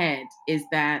of my head, is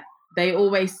that they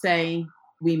always say,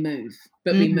 we move,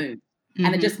 but we move.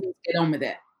 And it just means get on with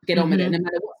it. Get on with it. No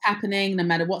matter what's happening, no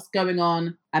matter what's going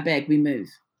on, I beg, we move.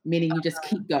 Meaning you just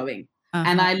keep going.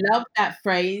 And I love that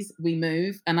phrase, we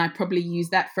move. And I probably use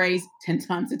that phrase 10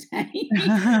 times a day.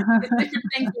 Different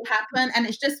things will happen. And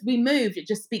it's just, we move. It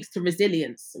just speaks to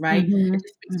resilience, right? It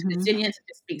just speaks to resilience. It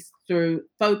just speaks through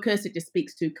focus. It just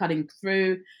speaks to cutting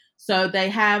through. So they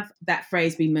have that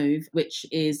phrase, we move, which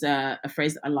is a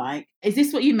phrase that I like. Is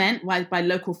this what you meant by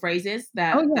local phrases?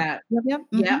 Yep.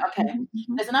 Yeah, okay.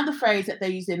 There's another phrase that they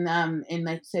use in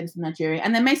they say this in Nigeria,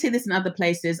 and they may say this in other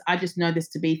places. I just know this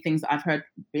to be things that I've heard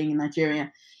being in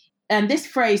Nigeria. And this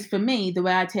phrase, for me, the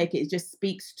way I take it just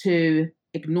speaks to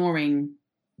ignoring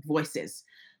voices.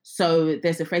 So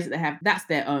there's a phrase that they have, that's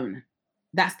their own.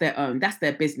 That's their own. That's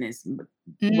their business.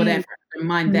 Whatever.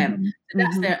 Mind them. So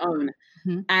that's their own.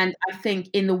 And I think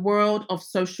in the world of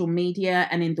social media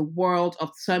and in the world of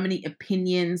so many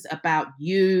opinions about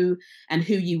you and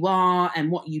who you are and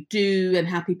what you do and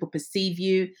how people perceive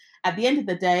you, at the end of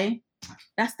the day,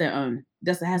 that's their own.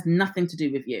 It has nothing to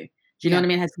do with you. Do you know what I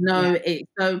mean? It has no.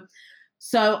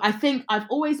 So I think I've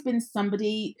always been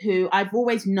somebody who I've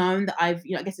always known that I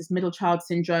guess it's middle child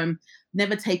syndrome,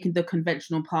 never taken the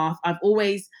conventional path. I've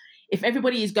always, if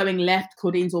everybody is going left,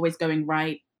 Claudine's always going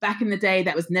right. Back in the day,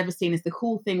 that was never seen as the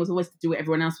cool thing, was always to do what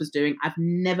everyone else was doing. I've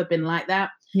never been like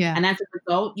that. Yeah. And as a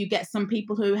result, you get some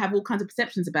people who have all kinds of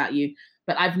perceptions about you,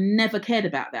 but I've never cared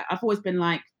about that. I've always been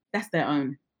like, that's their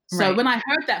own. So when I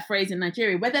heard that phrase in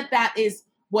Nigeria, whether that is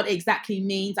what it exactly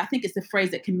means. I think it's a phrase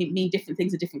that can mean different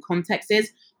things in different contexts,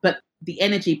 but the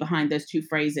energy behind those two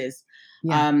phrases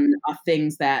are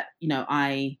things that,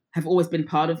 I have always been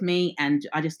part of me. And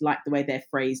I just like the way they're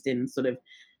phrased in sort of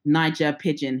Niger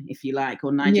pidgin, if you like,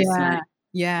 or Niger slang.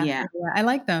 Yeah. I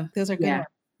like them. Those are good ones.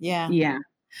 Yeah.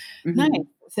 Mm-hmm. Nice.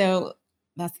 So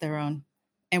that's their own.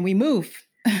 And we move.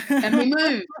 And we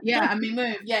move.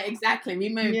 Yeah, exactly. We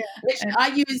move. Yeah. Which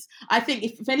I think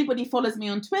if anybody follows me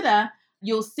on Twitter,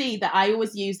 you'll see that I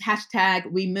always use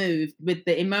hashtag we move with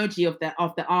the emoji of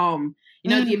the arm.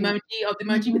 The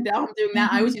emoji with the arm doing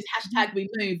that. I always use hashtag we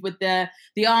move with the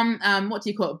arm, what do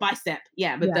you call it? Bicep.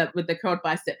 Yeah, with the curled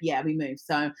bicep. Yeah, we move.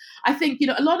 So I think,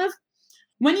 a lot of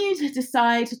when you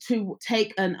decide to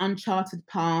take an uncharted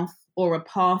path or a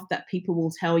path that people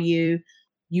will tell you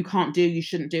can't do, you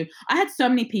shouldn't do. I had so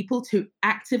many people who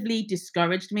actively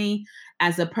discouraged me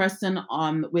as a person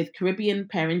with Caribbean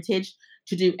parentage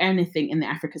to do anything in the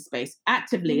Africa space.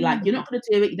 Actively, like, you're not going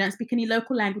to do it. You don't speak any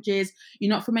local languages. You're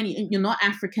not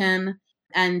African.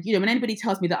 And, when anybody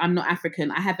tells me that I'm not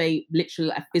African, I have a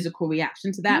physical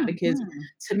reaction to that, because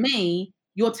to me,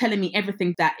 you're telling me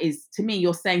everything that is, to me,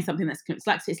 you're saying something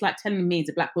it's like telling me as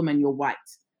a Black woman, you're white.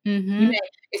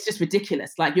 It's just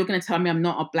ridiculous. Like, you're going to tell me I'm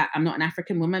not an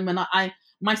African woman when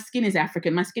my skin is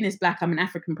African, my skin is Black, I'm an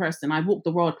African person. I walk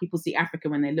the world, people see Africa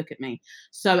when they look at me.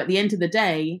 So at the end of the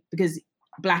day, because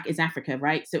Black is Africa,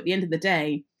 right? So at the end of the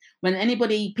day, when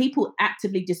people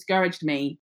actively discouraged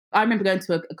me, I remember going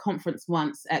to a conference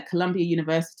once at Columbia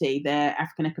University, their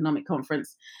African Economic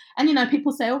Conference. And,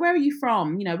 people say, oh, where are you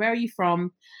from? Where are you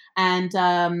from? And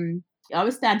I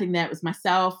was standing there. It was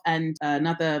myself and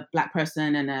another Black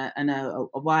person and a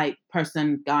white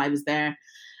person guy was there.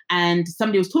 And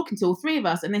somebody was talking to all three of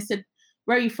us. And they said,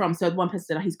 where are you from? So one person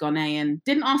said, oh, he's Ghanaian.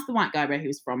 Didn't ask the white guy where he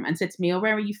was from, and said to me, oh,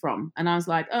 where are you from? And I was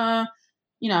like, I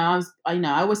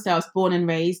always say I was born and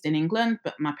raised in England,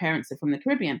 but my parents are from the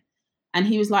Caribbean. And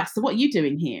he was like, so what are you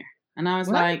doing here? And I was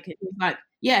like,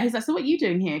 yeah, he's like, so what are you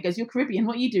doing here? He goes, you're Caribbean,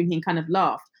 what are you doing here? And kind of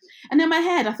laughed. And in my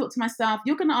head, I thought to myself,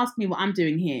 you're going to ask me what I'm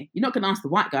doing here. You're not going to ask the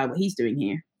white guy what he's doing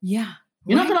here. Yeah.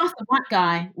 You're not going to ask the white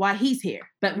guy why he's here,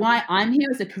 but why I'm here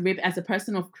as a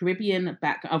person of Caribbean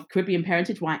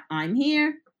parentage, why I'm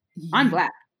here. Yeah. I'm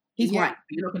Black. He's white.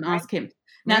 You're not going to ask him.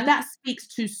 Now that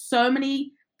speaks to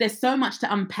there's so much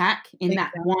to unpack in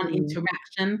that one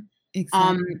interaction.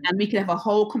 Exactly. And we could have a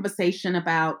whole conversation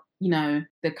about,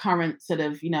 the current sort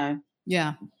of,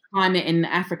 climate in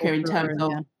Africa in terms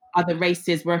of other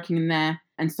races working in there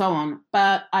and so on.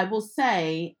 But I will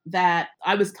say that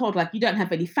I was told, like, you don't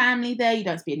have any family there, you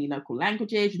don't speak any local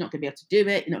languages, you're not going to be able to do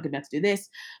it, you're not going to be able to do this.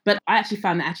 But I actually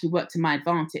found that actually worked to my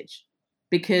advantage,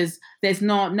 because there's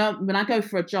no when I go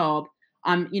for a job,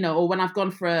 or when I've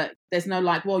gone there's no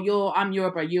like, well, I'm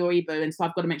Yoruba, you're Igbo, and so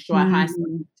I've got to make sure I hire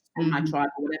someone from my tribe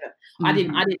or whatever. I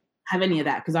didn't have any of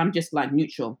that, because I'm just like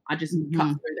neutral. I just cut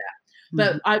through that.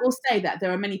 But I will say that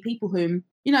there are many people whom,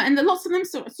 and lots of them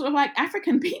sort of like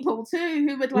African people too,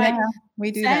 who would like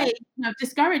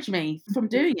discourage me from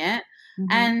doing it.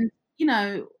 And,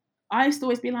 I used to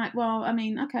always be like, well, I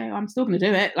mean, okay, I'm still going to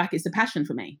do it. Like, it's a passion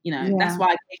for me. That's why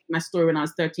I gave my story when I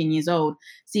was 13 years old,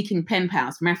 seeking pen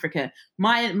pals from Africa.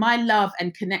 My love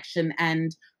and connection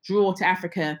and draw to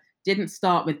Africa didn't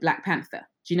start with Black Panther.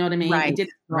 Do you know what I mean? Right. It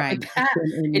didn't start with that.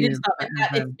 It didn't start with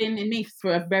that. It's been in me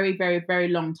for a very, very, very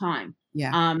long time.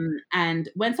 Yeah. And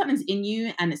when something's in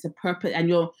you and it's a purpose,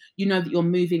 and that you're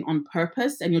moving on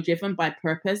purpose and you're driven by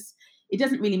purpose, it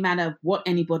doesn't really matter what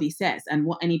anybody says and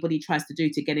what anybody tries to do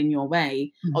to get in your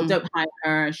way. Or don't hire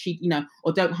her,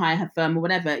 or don't hire her firm or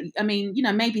whatever. I mean,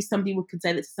 maybe somebody could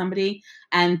say that to somebody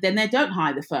and then they don't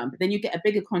hire the firm, but then you get a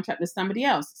bigger contract with somebody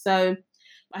else. So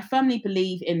I firmly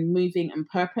believe in moving on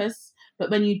purpose. But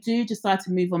when you do decide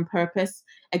to move on purpose,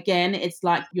 again, it's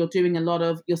like you're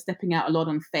stepping out a lot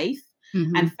on faith.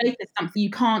 And faith is something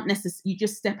you can't necessarily, you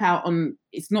just step out on,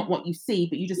 it's not what you see,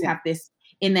 but you just have this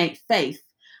innate faith.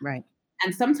 Right.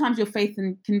 And sometimes your faith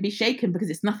can be shaken because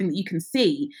it's nothing that you can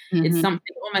see. It's something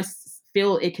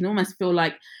it can almost feel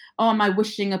like, oh, am I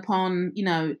wishing on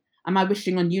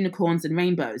unicorns and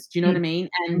rainbows? Do you know what I mean?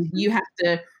 And you have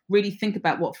to really think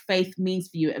about what faith means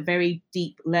for you at a very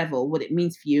deep level, what it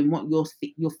means for you and what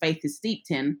your faith is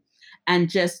steeped in. And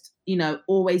just,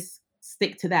 always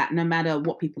stick to that, no matter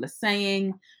what people are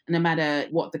saying, no matter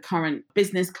what the current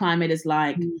business climate is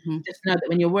like. Just know that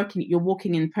when you're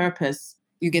walking in purpose,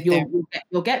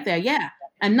 you'll get there. Yeah.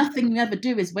 And nothing you ever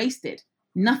do is wasted.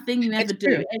 Nothing you ever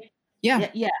do. Yeah.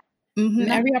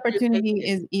 Every opportunity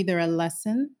is either a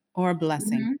lesson or a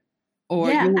blessing. or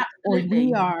Yeah, we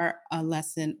absolutely. are a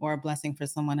lesson or a blessing for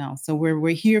someone else. So we're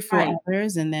here for Right.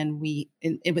 others, and then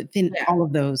within Yeah. all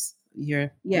of those, you're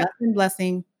Yeah. lesson,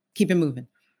 blessing, keep it moving.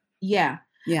 Yeah.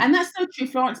 Yeah. And that's so true,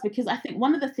 Florence, because I think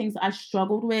one of the things that I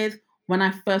struggled with when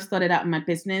I first started out in my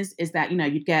business is that,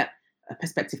 you'd get a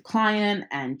prospective client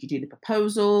and you do the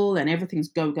proposal and everything's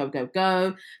go, go, go,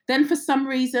 go. Then for some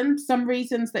reasons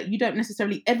that you don't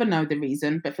necessarily ever know the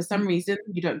reason, but for some reason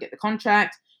you don't get the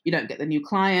contract, you don't get the new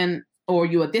client, or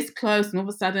you are this close and all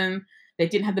of a sudden they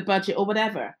didn't have the budget or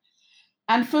whatever.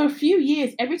 And for a few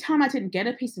years, every time I didn't get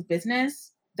a piece of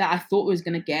business that I thought I was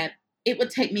going to get, it would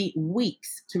take me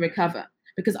weeks to recover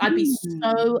because I'd be Mm.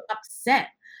 so upset.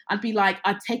 I'd be like,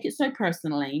 I'd take it so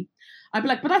personally. I'd be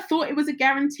like, but I thought it was a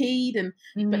guaranteed, but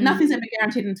Mhm. nothing's ever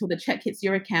guaranteed until the check hits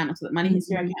your account, until the money hits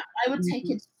your Mhm. account. I would take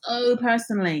Mhm. it so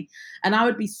personally, and I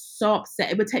would be so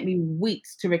upset. It would take me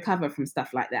weeks to recover from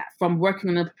stuff like that, from working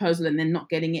on a proposal and then not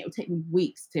getting it. It would take me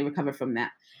weeks to recover from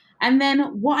that. And then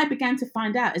what I began to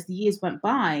find out as the years went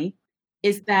by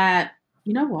is that,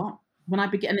 you know what? When I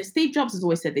began, and Steve Jobs has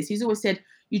always said this, he's always said,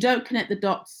 you don't connect the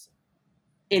dots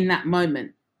in that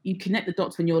moment. You connect the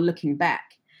dots when you're looking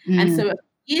back. And Mm. so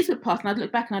years would pass and I'd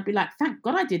look back and I'd be like, thank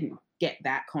God I didn't get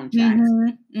that contract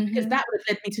Mhm. because Mhm. that would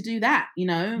have led me to do that,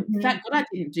 Mhm. Thank God I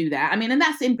didn't do that. I mean, and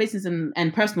that's in business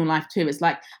and personal life too. It's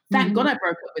like, thank God Mhm. I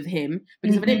broke up with him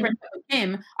because if I didn't break Mhm. up with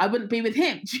him, I wouldn't be with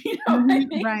him. Do you know what I Mhm.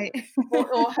 mean? Right.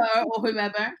 Or her or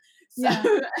whoever. So, Yeah.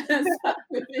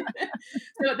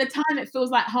 so at the time it feels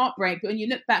like heartbreak, but when you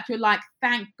look back, you're like,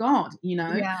 thank God,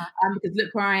 Yeah. because look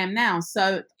where I am now.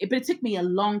 But it took me a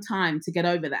long time to get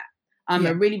over that, Yeah.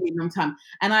 a really, really long time.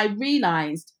 And I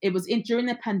realized it was during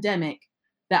the pandemic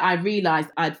that I realized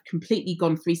I'd completely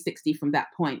gone 360 from that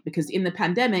point because in the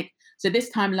pandemic, so this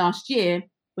time last year,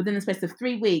 within the space of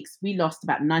 3 weeks, we lost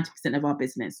about 90% of our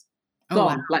business. Oh, wow.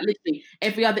 Gone. Like literally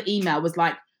every other email was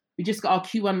like, we just got our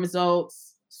Q1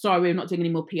 results. Sorry, we're not doing any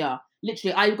more PR.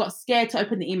 Literally, I got scared to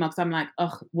open the email because I'm like,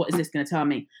 oh, what is this going to tell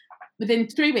me? Within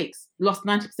 3 weeks, lost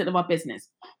 90% of our business.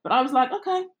 But I was like,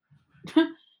 okay.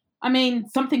 I mean,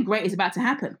 something great is about to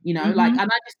happen, Mhm. and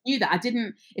I just knew that. I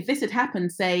didn't, if this had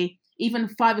happened, say, even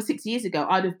 5 or 6 years ago,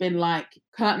 I'd have been like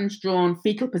curtains drawn,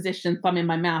 fetal position, thumb in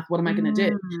my mouth. What am I going to do?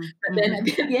 Mm. But then at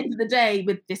Mhm. the end of the day,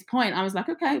 with this point, I was like,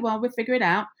 okay, well, we'll figure it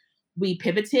out. We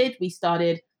pivoted. We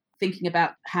started thinking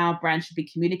about how brands should be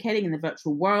communicating in the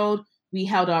virtual world. We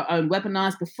held our own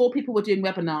webinars before people were doing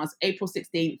webinars. April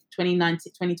 16th,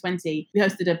 2020, we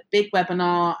hosted a big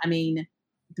webinar. I mean,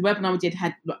 the webinar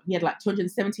we had like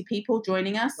 270 people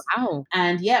joining us, Wow.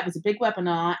 and yeah, it was a big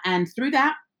webinar. And through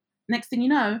that, next thing you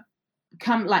know,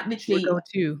 come like Your literally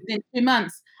go-to. within 2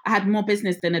 months, I had more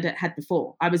business than I had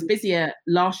before. I was busier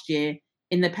last year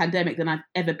in the pandemic than I've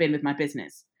ever been with my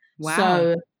business. Wow.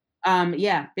 So,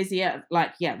 yeah, busier,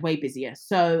 like, yeah, way busier.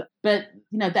 So, but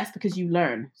that's because you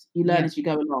learn Yeah. as you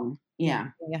go along. Yeah,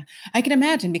 Yeah. yeah. I can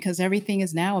imagine because everything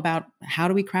is now about how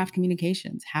do we craft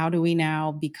communications? How do we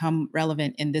now become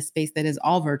relevant in this space that is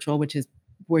all virtual, which is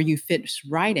where you fit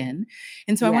right in.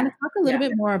 And so I want Yeah. to talk a little Yeah.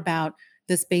 bit more about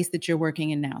the space that you're working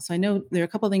in now. So I know there are a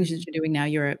couple of things that Mhm. you're doing now.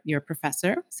 You're a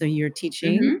professor, so you're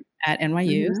teaching Mhm. at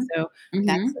NYU. Mhm. So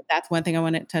that's Mhm. that's one thing I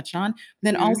want to touch on.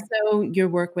 Then Mhm. also your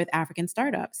work with African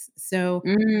startups. So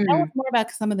tell us Mm. more about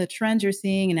some of the trends you're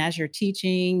seeing and as you're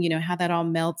teaching, how that all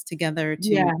melts together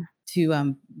Yeah.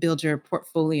 to build your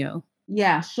portfolio?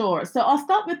 Yeah, sure. So I'll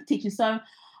start with the teaching. So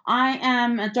I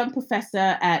am a adjunct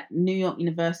professor at New York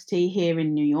University here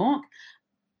in New York.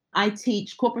 I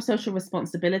teach corporate social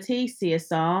responsibility,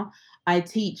 CSR. I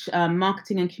teach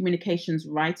marketing and communications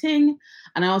writing,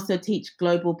 and I also teach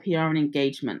global PR and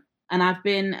engagement. And I've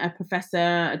been a professor,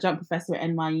 adjunct professor at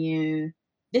NYU.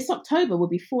 This October will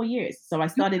be 4 years. So I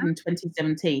started in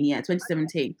 2017. Yeah,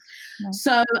 2017. No.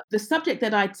 So the subject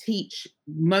that I teach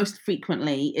most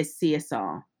frequently is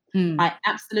CSR. Mm, I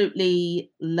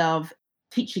absolutely love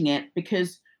teaching it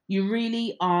because you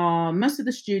really are most of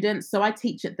the students. So I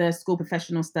teach at the School of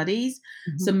Professional Studies.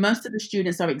 So mhm, most of the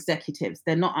students are executives.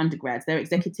 They're not undergrads. They're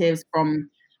executives from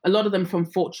a lot of them from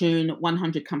Fortune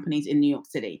 100 companies in New York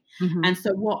City. mhm, And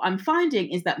so what I'm finding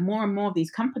is that more and more of these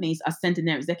companies are sending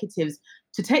their executives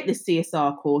to take this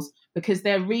CSR course because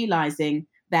they're realizing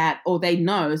that, or they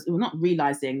know, well, not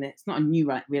realizing that it's not a new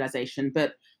realization,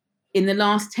 but in the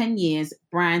last 10 years,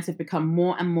 brands have become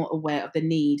more and more aware of the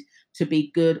need to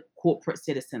be good corporate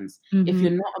citizens. If mhm,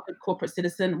 you're not a good corporate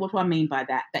citizen, what do I mean by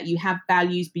that? That you have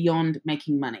values beyond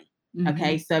making money.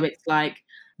 Okay, mhm, so it's like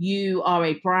you are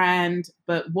a brand,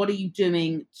 but what are you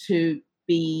doing to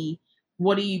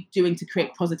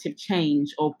create positive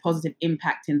change or positive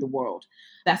impact in the world?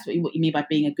 That's what you mean by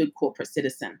being a good corporate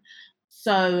citizen.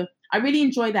 So I really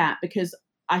enjoy that because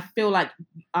I feel like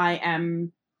I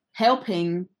am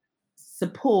helping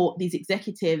support these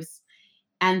executives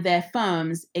and their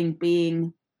firms in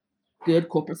being good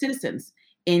corporate citizens,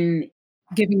 in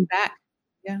Giving back.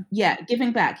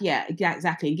 giving back. Yeah,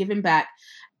 exactly. Giving back,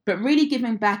 but really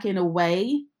giving back in a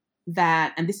way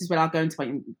that, and this is where I'll go into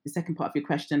the second part of your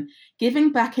question,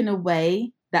 giving back in a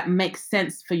way that makes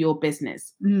sense for your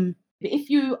business. Mm. If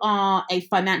you are a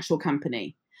financial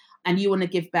company and you want to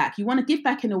give back, you want to give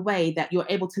back in a way that you're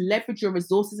able to leverage your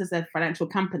resources as a financial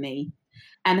company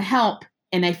and help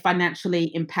in a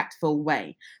financially impactful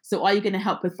way. So are you going to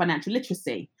help with financial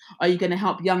literacy? Are you going to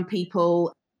help young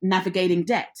people navigating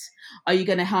debt? Are you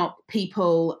going to help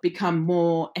people become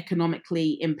more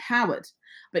economically empowered?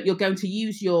 But you're going to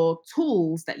use your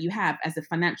tools that you have as a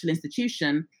financial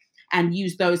institution and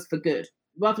use those for good,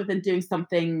 rather than doing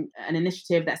something, an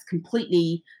initiative that's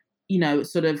completely,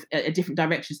 sort of a different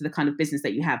direction to the kind of business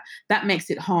that you have. That makes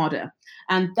it harder.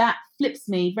 And that flips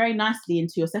me very nicely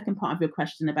into your second part of your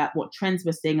question about what trends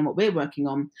we're seeing and what we're working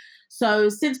on. So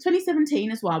since 2017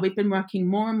 as well, we've been working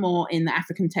more and more in the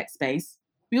African tech space.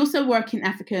 We also work in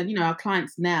Africa. Our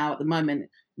clients now at the moment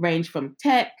range from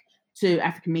tech to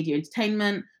African media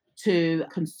entertainment to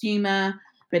consumer, a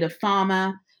bit of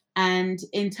pharma. And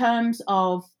in terms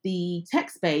of the tech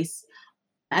space,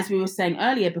 as we were saying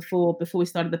earlier before we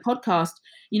started the podcast,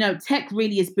 tech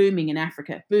really is booming in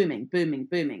Africa. Booming, booming,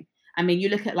 booming. I mean, you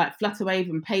look at like Flutterwave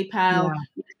and PayPal,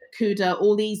 Kuda,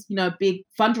 all these, big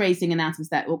fundraising announcements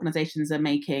that organizations are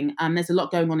making. There's a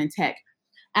lot going on in tech.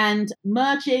 And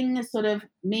merging sort of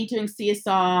me doing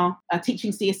CSR,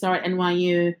 teaching CSR at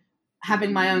NYU,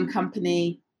 having my own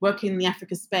company, working in the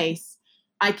Africa space,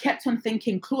 I kept on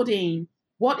thinking, Claudine,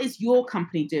 what is your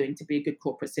company doing to be a good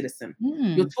corporate citizen?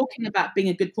 You're talking about being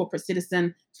a good corporate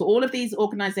citizen to all of these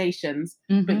organizations,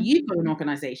 but you've got an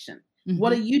organization.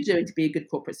 What are you doing to be a good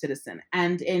corporate citizen?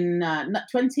 And in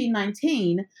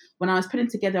 2019, when I was putting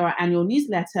together our annual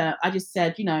newsletter, I just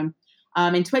said, in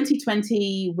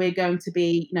 2020, we're going to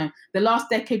be, the last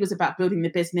decade was about building the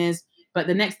business, but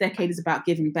the next decade is about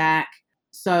giving back.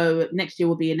 So next year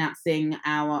we'll be announcing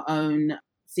our own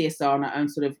CSR and our own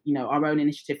sort of, our own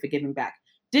initiative for giving back.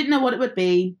 Didn't know what it would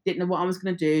be, didn't know what I was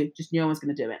going to do, just knew I was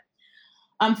going to do it.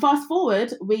 Fast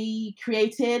forward, we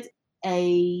created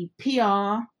a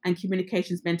PR and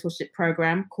communications mentorship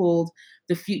program called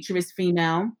The Future is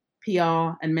Female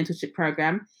PR and Mentorship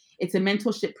Program. It's a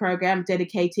mentorship program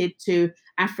dedicated to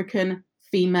African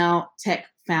female tech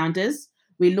founders.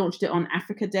 We launched it on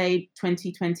Africa Day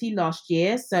 2020 last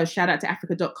year. So shout out to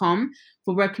Africa.com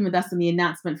for working with us on the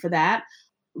announcement for that.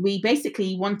 We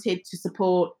basically wanted to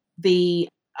support the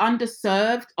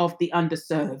underserved of the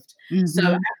underserved. So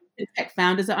African tech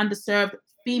founders are underserved.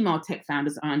 Female tech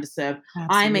founders are underserved. Absolutely.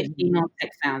 I'm a female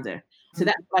tech founder. So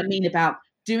that's what I mean about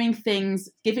doing things,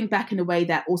 giving back in a way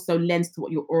that also lends to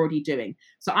what you're already doing.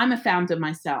 So I'm a founder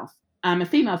myself. I'm a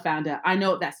female founder. I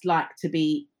know what that's like to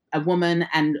be a woman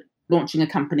and launching a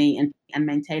company and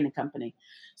maintain a company.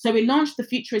 So we launched the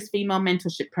Future is Female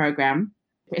Mentorship Program.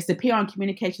 It's a PR and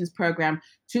communications program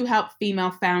to help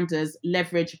female founders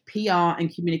leverage PR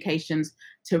and communications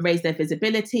to raise their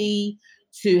visibility,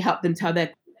 to help them tell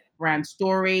their brand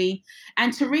story,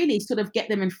 and to really sort of get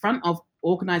them in front of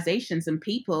organizations and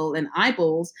people and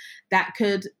eyeballs that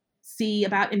could see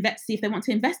if they want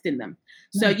to invest in them.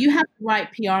 So you have the right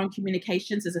PR and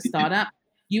communications as a startup.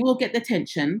 You will get the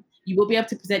attention. You will be able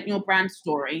to present your brand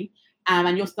story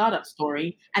and your startup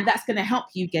story, and that's going to help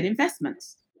you get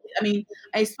investments. I mean,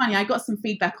 it's funny. I got some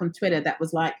feedback on Twitter that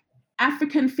was like,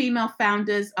 African female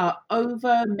founders are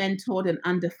over mentored and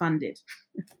underfunded.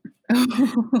 And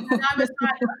I was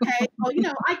like, okay, well,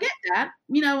 I get that.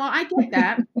 I get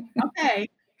that. Okay.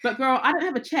 But girl, I don't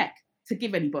have a check to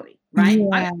give anybody, right?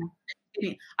 Yeah.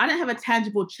 I don't have a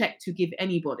tangible check to give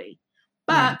anybody,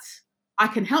 but I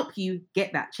can help you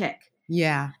get that check.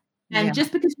 Yeah. And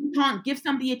just because you can't give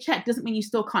somebody a check doesn't mean you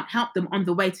still can't help them on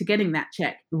the way to getting that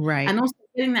check. Right. And also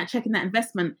getting that check and that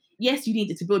investment, yes, you need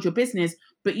it to build your business,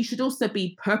 but you should also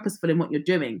be purposeful in what you're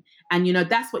doing. And,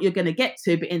 that's what you're going to get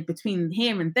to. But in between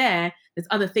here and there, there's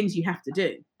other things you have to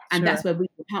do. And that's where we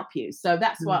can help you. So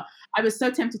that's what I was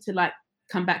so tempted to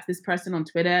come back to this person on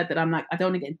Twitter that I'm like, I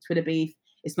don't want to get into Twitter beef.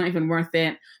 It's not even worth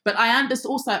it. But I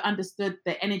also understood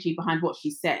the energy behind what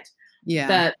she said. Yeah.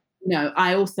 That,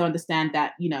 I also understand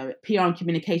that, PR and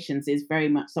communications is very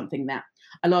much something that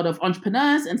a lot of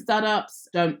entrepreneurs and startups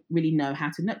don't really know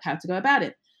how to go about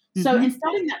it. So in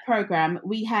starting that program,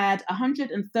 we had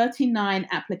 139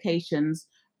 applications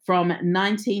from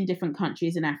 19 different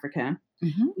countries in Africa.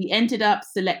 We ended up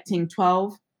selecting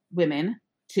 12 women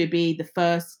to be the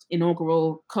first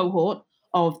inaugural cohort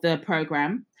of the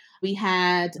program. We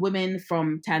had women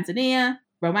from Tanzania,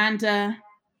 Rwanda,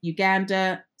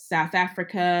 Uganda, South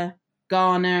Africa,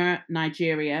 Ghana,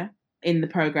 Nigeria in the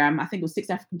program. I think it was 6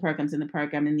 African programs in the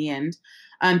program in the end.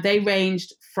 They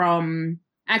ranged from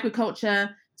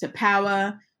agriculture to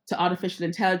power to artificial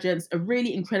intelligence, a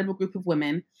really incredible group of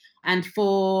women. And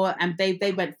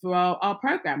they went through our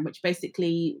program, which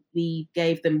basically we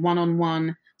gave them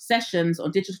one-on-one sessions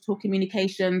on digital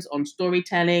communications, on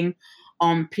storytelling,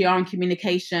 on PR and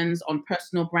communications, on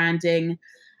personal branding.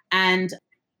 And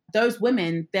those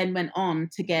women then went on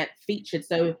to get featured.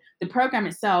 So the program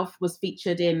itself was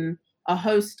featured in a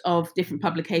host of different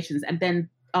publications. And then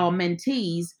our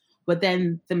mentees were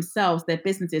then themselves, their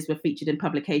businesses were featured in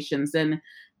publications. And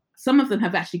some of them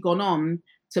have actually gone on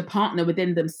to partner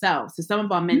within themselves. So some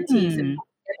of our mentees have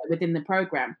within the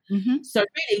program. So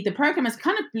really the program has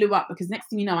kind of blew up because next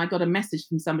thing you know, I got a message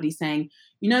from somebody saying,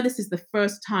 this is the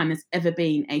first time there's ever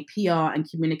been a PR and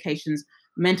communications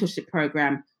mentorship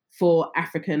program for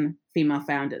African female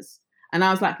founders. And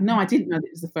I was like, no, I didn't know that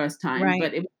it was the first time,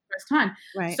 but it was the first time.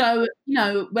 Right. So,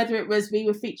 whether it was we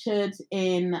were featured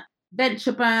in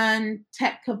Venture Burn,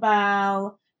 Tech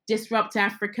Cabal, Disrupt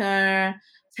Africa,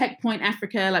 Tech Point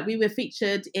Africa, like we were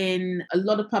featured in a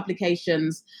lot of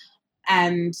publications.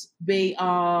 And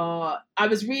I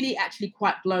was really actually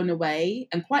quite blown away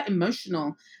and quite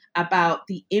emotional about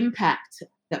the impact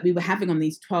that we were having on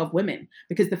these 12 women.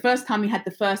 Because the first time we had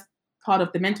the first part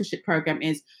of the mentorship program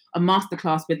is a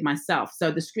masterclass with myself.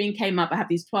 So the screen came up, I have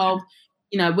these 12,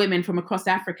 women from across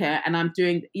Africa, and I'm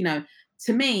doing,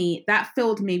 to me, that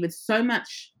filled me with so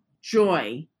much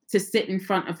joy to sit in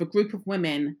front of a group of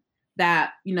women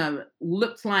that,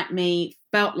 looked like me,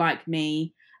 felt like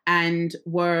me, and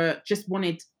just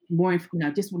wanted more,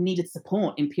 just needed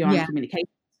support in PR and communication.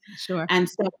 Sure. And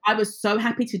so I was so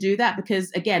happy to do that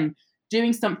because, again,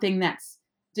 doing something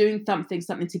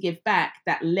to give back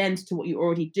that lends to what you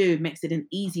already do makes it an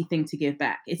easy thing to give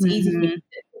back. It's easy for me to do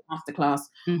a masterclass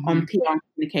on PR and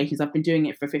communications. I've been doing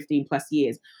it for 15 plus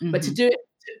years. But to do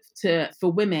it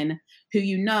for women who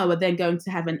are then going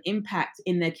to have an impact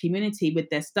in their community with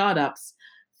their startups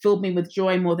filled me with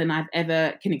joy more than I've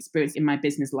ever can experience in my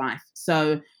business life.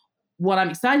 So what I'm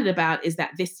excited about is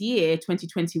that this year,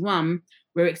 2021,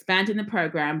 we're expanding the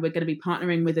program. We're going to be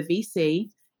partnering with a VC.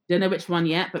 Don't know which one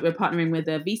yet, but we're partnering with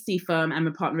a VC firm and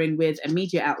we're partnering with a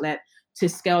media outlet to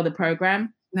scale the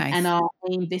program. Nice. And our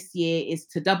aim this year is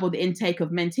to double the intake of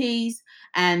mentees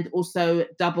and also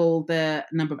double the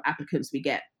number of applications we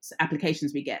get.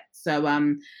 So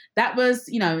that was,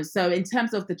 so in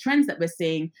terms of the trends that we're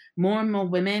seeing, more and more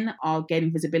women are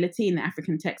gaining visibility in the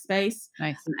African tech space.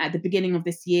 Nice. At the beginning of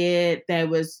this year, there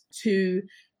was 2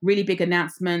 really big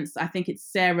announcements. I think it's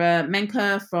Sarah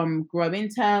Menker from Grow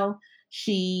Intel.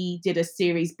 She did a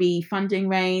Series B funding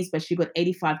raise where she got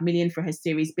 85 million for her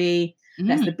Series B.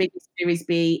 That's the biggest Series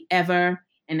B ever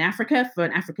in Africa for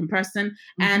an African person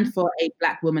and for a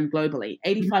Black woman globally.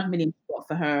 85 million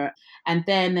for her. And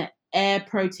then Air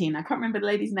Protein, I can't remember the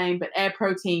lady's name, but Air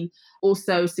Protein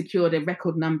also secured a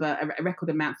record amount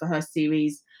for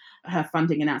her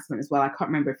funding announcement as well. I can't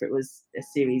remember if it was a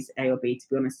Series A or B, to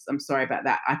be honest. I'm sorry about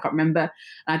that. I can't remember.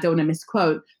 I don't want to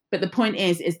misquote. But the point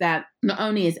is that not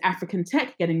only is African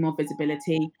tech getting more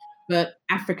visibility, but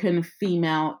African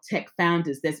female tech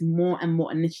founders, there's more and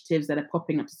more initiatives that are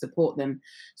popping up to support them.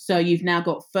 So you've now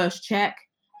got First Check,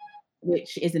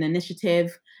 which is an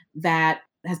initiative that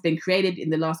has been created in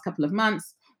the last couple of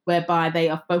months, whereby they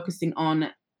are focusing on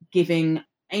giving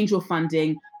angel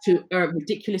funding to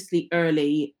ridiculously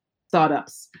early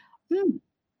startups.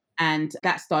 And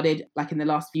that started like in the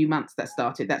last few months. That's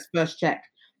First Check.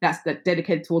 That's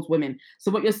dedicated towards women. So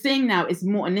what you're seeing now is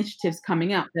more initiatives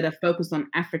coming up that are focused on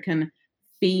African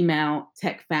female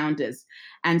tech founders.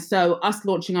 And so us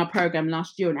launching our program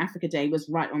last year on Africa Day was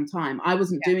right on time. I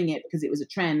wasn't doing it because it was a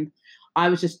trend. I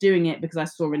was just doing it because I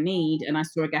saw a need and I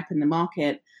saw a gap in the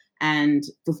market and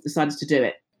decided to do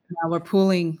it. Now we're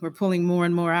pulling more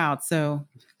and more out. So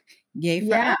yay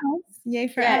for us. Yay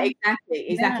for us. Exactly.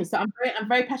 Yeah. So I'm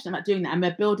very passionate about doing that. And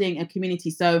we're building a community.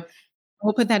 So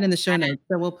we'll put that in the show notes.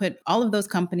 So we'll put all of those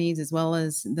companies as well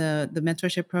as the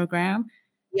mentorship program.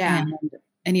 Yeah. And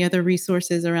any other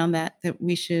resources around that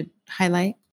we should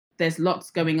highlight? There's lots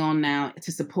going on now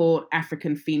to support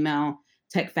African female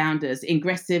tech founders.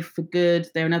 Ingressive for Good,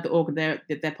 they're another org. They're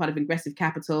part of Ingressive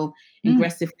Capital.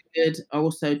 Ingressive for Good are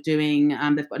also doing.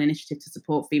 They've got an initiative to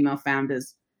support female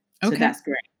founders. So that's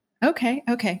great.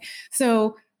 Okay.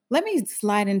 So let me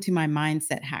slide into my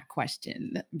mindset hack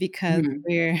question because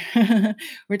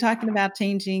we're talking about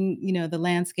changing, the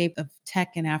landscape of tech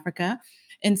in Africa.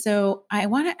 And so I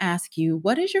want to ask you,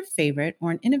 what is your favorite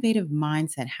or an innovative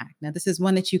mindset hack? Now, this is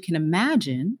one that you can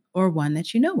imagine or one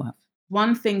that you know of.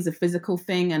 One thing's a physical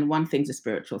thing and one thing's a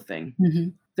spiritual thing.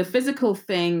 Mhm. The physical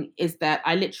thing is that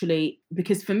I literally,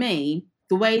 because for me,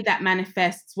 the way that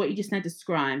manifests, what you just now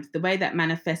described, the way that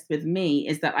manifests with me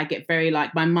is that I get very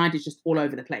like, my mind is just all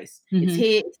over the place. It's Mhm.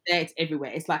 here, it's there, it's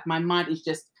everywhere. It's like my mind is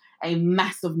just a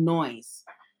massive noise.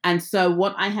 And so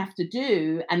what I have to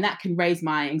do, and that can raise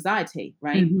my anxiety,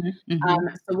 right? Mhm.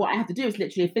 Mhm. So what I have to do is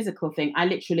literally a physical thing. I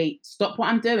literally stop what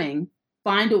I'm doing,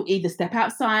 find or either step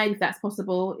outside if that's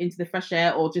possible into the fresh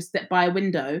air, or just step by a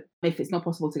window if it's not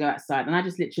possible to go outside. And I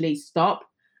just literally stop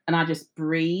and I just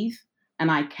breathe and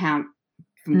I count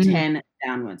from Mhm. 10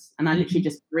 downwards. And I literally Mhm.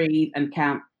 just breathe and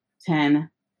count 10,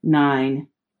 9,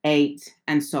 8,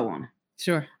 and so on.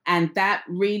 Sure. And that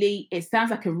really, it sounds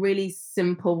like a really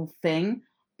simple thing,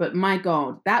 but my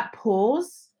God, that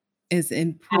pause Is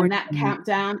and that important.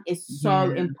 countdown is Yeah.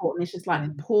 so important. It's just like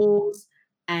Yeah. pause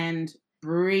and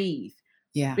breathe.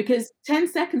 Yeah. Because 10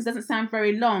 seconds doesn't sound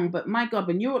very long, but my God,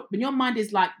 when your mind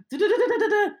is like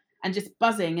and just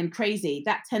buzzing and crazy,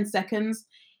 that 10 seconds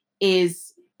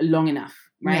is long enough,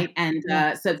 Yeah. right? And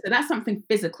Yeah. so that's something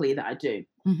physically that I do.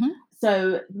 Mhm.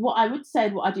 So what I would say,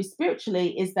 what I do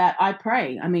spiritually is that I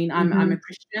pray. I mean, I'm a Mhm.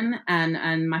 Christian,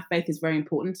 and my faith is very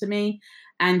important to me,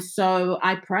 and so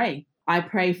I pray. I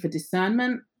pray for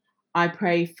discernment. I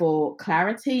pray for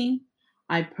clarity.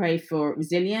 I pray for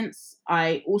resilience.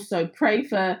 I also pray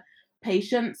for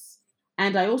patience,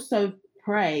 and I also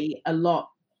pray a lot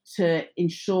to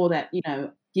ensure that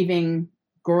giving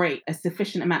a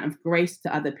sufficient amount of grace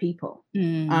to other people,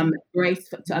 Mm.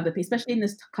 to other people, especially in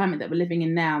this climate that we're living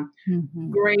in now. Mhm.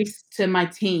 Grace to my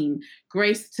team,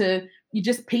 grace to you,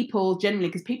 just people generally,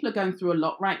 because people are going through a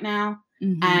lot right now.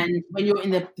 Mhm. And when you're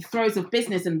in the throes of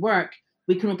business and work,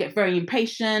 we can all get very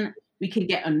impatient, we can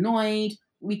get annoyed,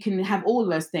 we can have all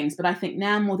those things. But I think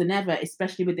now more than ever,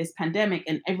 especially with this pandemic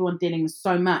and everyone dealing with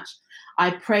so much,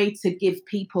 I pray to give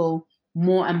people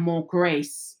more and more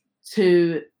grace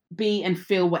to be and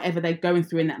feel whatever they're going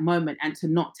through in that moment and to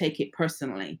not take it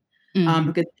personally. Mhm.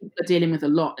 Because people are dealing with a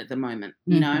lot at the moment,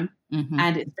 Mhm. Mhm.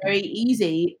 and it's very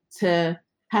easy to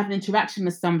have an interaction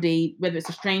with somebody, whether it's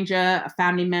a stranger, a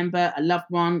family member, a loved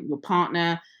one, your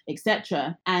partner,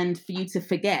 etc., and for you to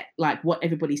forget like what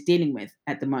everybody's dealing with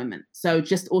at the moment. So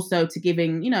just also to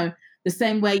giving, the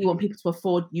same way you want people to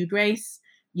afford you grace,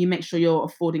 you make sure you're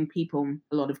affording people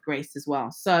a lot of grace as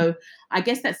well. So I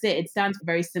guess that's it. It sounds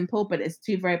very simple, but it's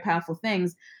two very powerful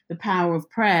things: the power of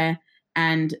prayer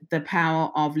and the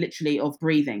power of literally of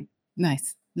breathing.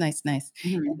 Nice. Nice, nice.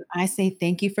 Mhm. And I say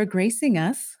thank you for gracing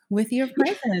us with your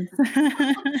presence.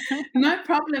 No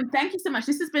problem. Thank you so much.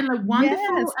 This has been a Yes,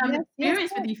 wonderful yes, yes,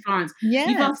 experience with yes. you, Florence. You've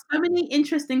Yes. asked so many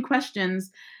interesting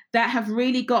questions that have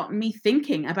really got me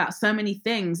thinking about so many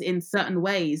things in certain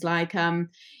ways, like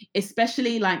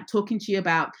especially like talking to you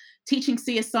about teaching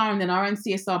CSR and then our own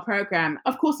CSR program.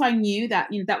 Of course, I knew that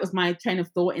that was my train of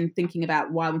thought in thinking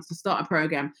about why I wanted to start a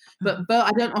program, Mhm. but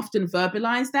I don't often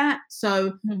verbalize that.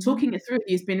 So Mhm. talking it through with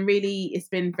you has been it's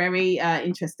been very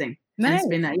interesting. And Nice. it's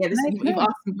been, Nice, you've nice.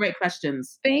 asked some great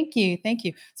questions. Thank you, thank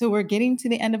you. So we're getting to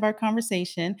the end of our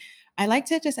conversation. I like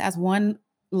to just ask one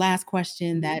last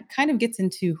question Mhm. that kind of gets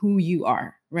into who you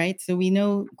are, right? So we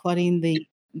know Claudine,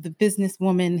 the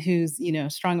businesswoman who's,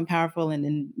 strong and powerful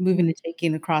and moving Mhm. and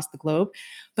shaking across the globe.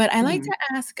 But I like Mhm. to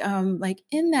ask, like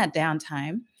in that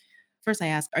downtime, first I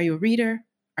ask, are you a reader?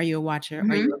 Are you a watcher?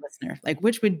 Are you Mhm. a listener? Like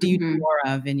which would do you do Mhm. more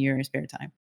of in your spare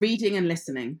time? Reading and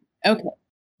listening. Okay.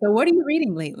 So what are you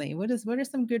reading lately? What are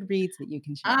some good reads that you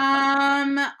can share?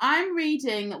 I'm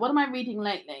reading. What am I reading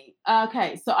lately?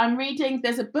 Okay, so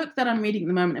there's a book that I'm reading at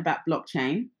the moment about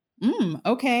blockchain,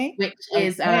 Okay. which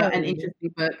is an Okay.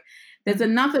 interesting book. There's Mhm.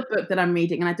 another book that I'm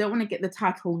reading, and I don't want to get the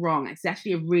title wrong. It's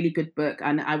actually a really good book,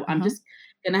 and I'm Uh-huh. just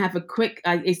gonna have a quick.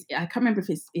 I can't remember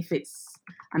if it's.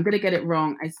 I'm gonna get it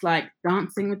wrong. It's like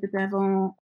Dancing with the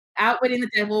Devil, Outwitting the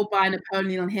Devil by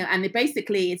Napoleon Hill, and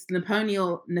basically it's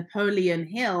Napoleon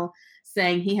Hill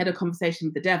saying he had a conversation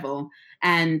with the devil,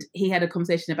 and he had a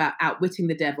conversation about outwitting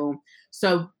the devil.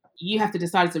 So you have to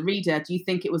decide as a reader: do you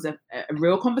think it was a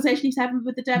real conversation he's having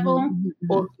with the Mhm, devil, mhm,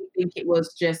 or mhm. do you think it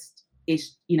was just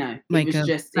Like a it was a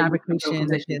real fabrication of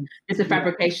conversation? his. It's a Yeah.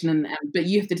 fabrication, and but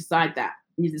you have to decide that.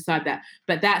 You decide that.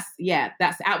 But that's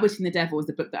Outwitting the Devil is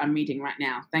the book that I'm reading right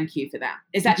now. Thank you for that.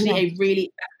 It's actually Yeah. a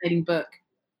really fascinating book,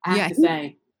 I have Yeah, to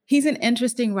say. he's an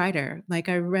interesting writer. Like,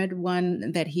 I read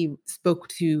one that he spoke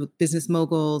to business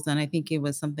moguls, and I think it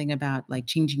was something about, like,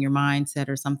 changing your mindset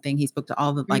or something. He spoke to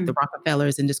all the Mm,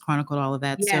 Rockefellers and just chronicled all of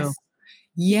that. So yes.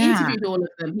 He Yeah. interviewed all of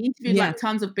them. He interviewed like Yes.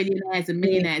 tons of billionaires and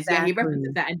millionaires. Yeah, he references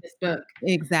Exactly. that in this book.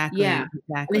 Exactly. Yeah. And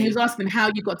he was Exactly. asking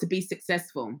how you got to be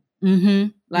successful.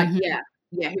 Mhm. Like, Mhm.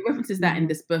 yeah, he references that in Mhm.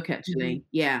 this book Mhm. actually.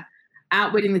 Yeah.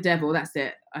 Outwitting the Devil, that's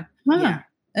it. Huh. Yeah.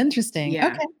 Interesting. Yeah.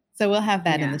 Okay. So we'll have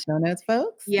that in Yeah. the show notes,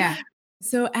 folks. Yeah.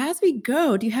 So as we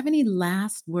go, do you have any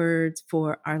last words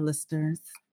for our listeners?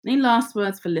 Any last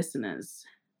words for listeners?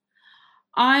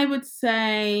 I would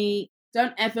say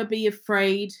don't ever be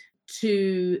afraid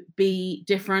to be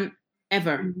different.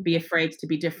 Ever be afraid to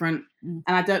be different. Mm.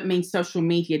 And I don't mean social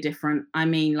media different. I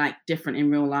mean like different in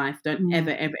real life. Don't Mm.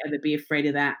 ever be afraid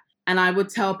of that. And I would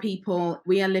tell people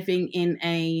we're living in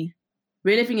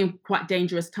quite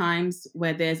dangerous times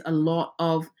where there's a lot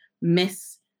of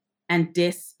mis and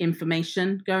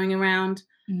disinformation going around.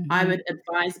 I Mhm. would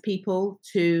advise people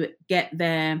to get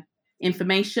their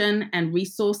information and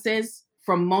resources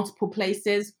from multiple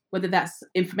places, whether that's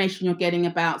information you're getting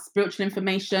about spiritual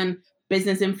information,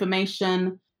 business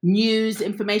information, news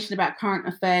information about current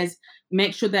affairs.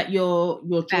 Make sure that you're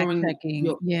Fact drawing checking.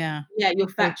 Yeah. you're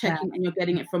Great fact job. checking and you're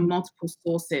getting it from multiple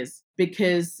sources,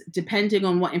 because depending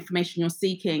on what information you're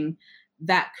seeking,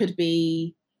 that could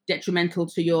be detrimental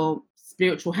to your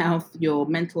spiritual health, your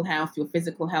mental health, your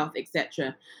physical health,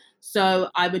 etc. So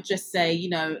I would just say,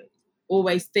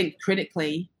 always think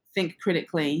critically,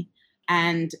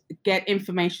 and get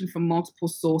information from multiple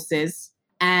sources,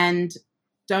 and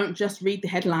don't just read the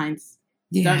headlines.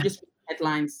 Yeah. Don't just read the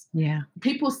headlines. Yeah.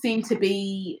 People seem to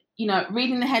be,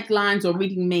 reading the headlines or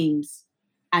reading memes,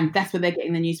 and that's where they're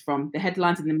getting the news from. The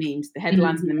headlines and the memes, the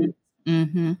headlines and the memes.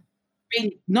 Mm-hmm.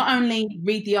 Not only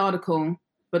read the article,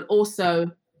 but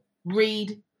also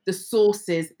read the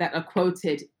sources that are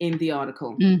quoted in the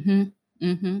article. Mm-hmm.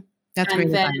 Mm-hmm. That's and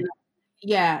great then,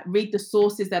 advice. read the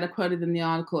sources that are quoted in the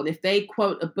article. If they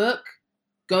quote a book,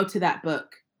 go to that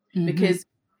book, Mhm. because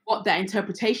what that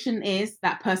interpretation is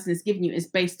that person is giving you is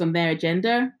based on their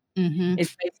agenda. Mhm.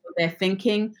 It's based on their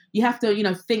thinking. You have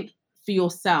to, think for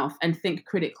yourself and think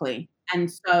critically.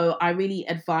 And so I really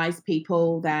advise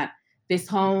people that this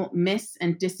whole mis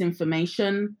and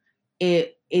disinformation,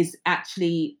 it is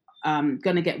actually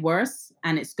going to get worse,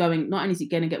 and not only is it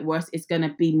going to get worse, it's going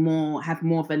to have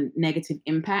more of a negative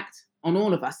impact on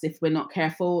all of us if we're not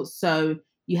careful. So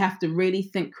you have to really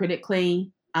think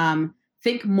critically,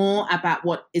 think more about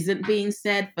what isn't being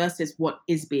said versus what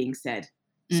is being said.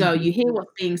 So Mhm. you hear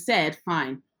what's being said,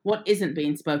 fine. What isn't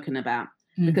being spoken about?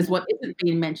 Because Mhm. what isn't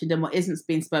being mentioned and what isn't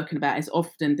being spoken about is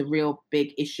often the real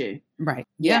big issue. Right.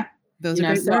 Yeah. Yeah. Those are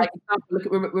great So words. look,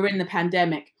 we're in the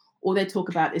pandemic. All they talk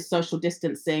about is social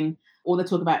distancing. All they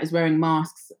talk about is wearing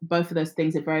masks. Both of those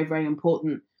things are very, very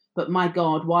important. But my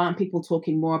God, why aren't people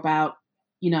talking more about,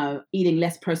 eating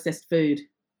less processed food?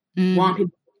 Why aren't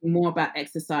people talking more about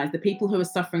exercise? The people who are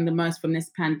suffering the most from this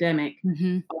pandemic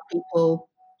Mhm. are people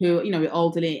who, are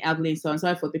elderly, and so on and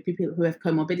so forth. The people who have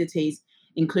comorbidities,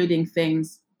 including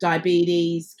things,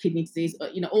 diabetes, kidney disease,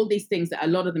 all these things that a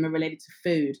lot of them are related to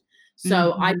food.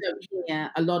 So I don't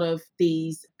hear a lot of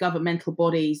these governmental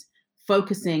bodies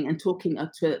focusing and talking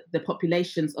to the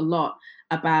populations a lot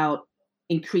about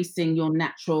increasing your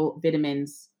natural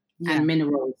vitamins Yeah. and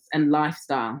minerals and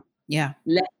lifestyle. Yeah.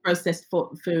 Less processed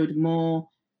food, more,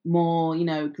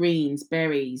 greens,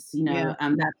 berries, Yeah.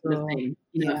 that sort of Natural. thing.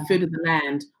 Yeah. Food of the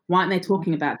land. Why aren't they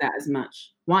talking about that as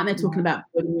much? Why aren't they talking about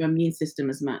building your immune system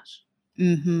as much?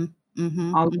 Mhm.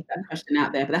 Mhm. I'll leave that question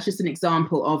out there, but that's just an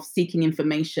example of seeking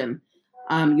information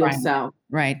yourself.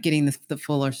 Right. Getting the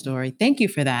fuller story. Thank you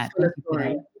for that. Fuller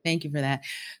story. Thank you for that.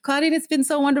 Claudine, it's been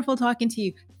so wonderful talking to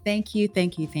you. Thank you.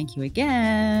 Thank you. Thank you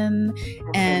again.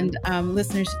 And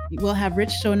listeners, we'll have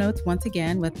rich show notes once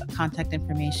again with contact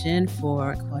information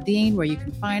for Claudine, where you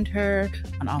can find her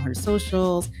on all her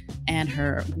socials and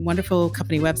her wonderful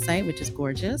company website, which is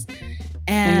gorgeous.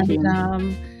 And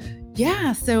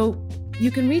so you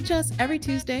can reach us every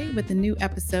Tuesday with a new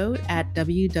episode at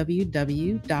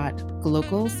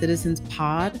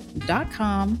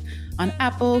www.glocalcitizenspod.com on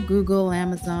Apple, Google,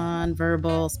 Amazon,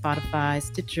 Verbal, Spotify,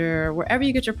 Stitcher, wherever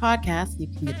you get your podcasts, you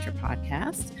can get your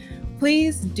podcast.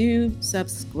 Please do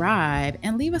subscribe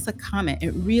and leave us a comment.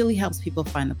 It really helps people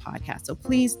find the podcast. So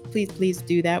please, please, please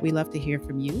do that. We love to hear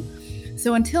from you.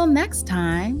 So until next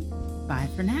time, bye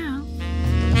for now.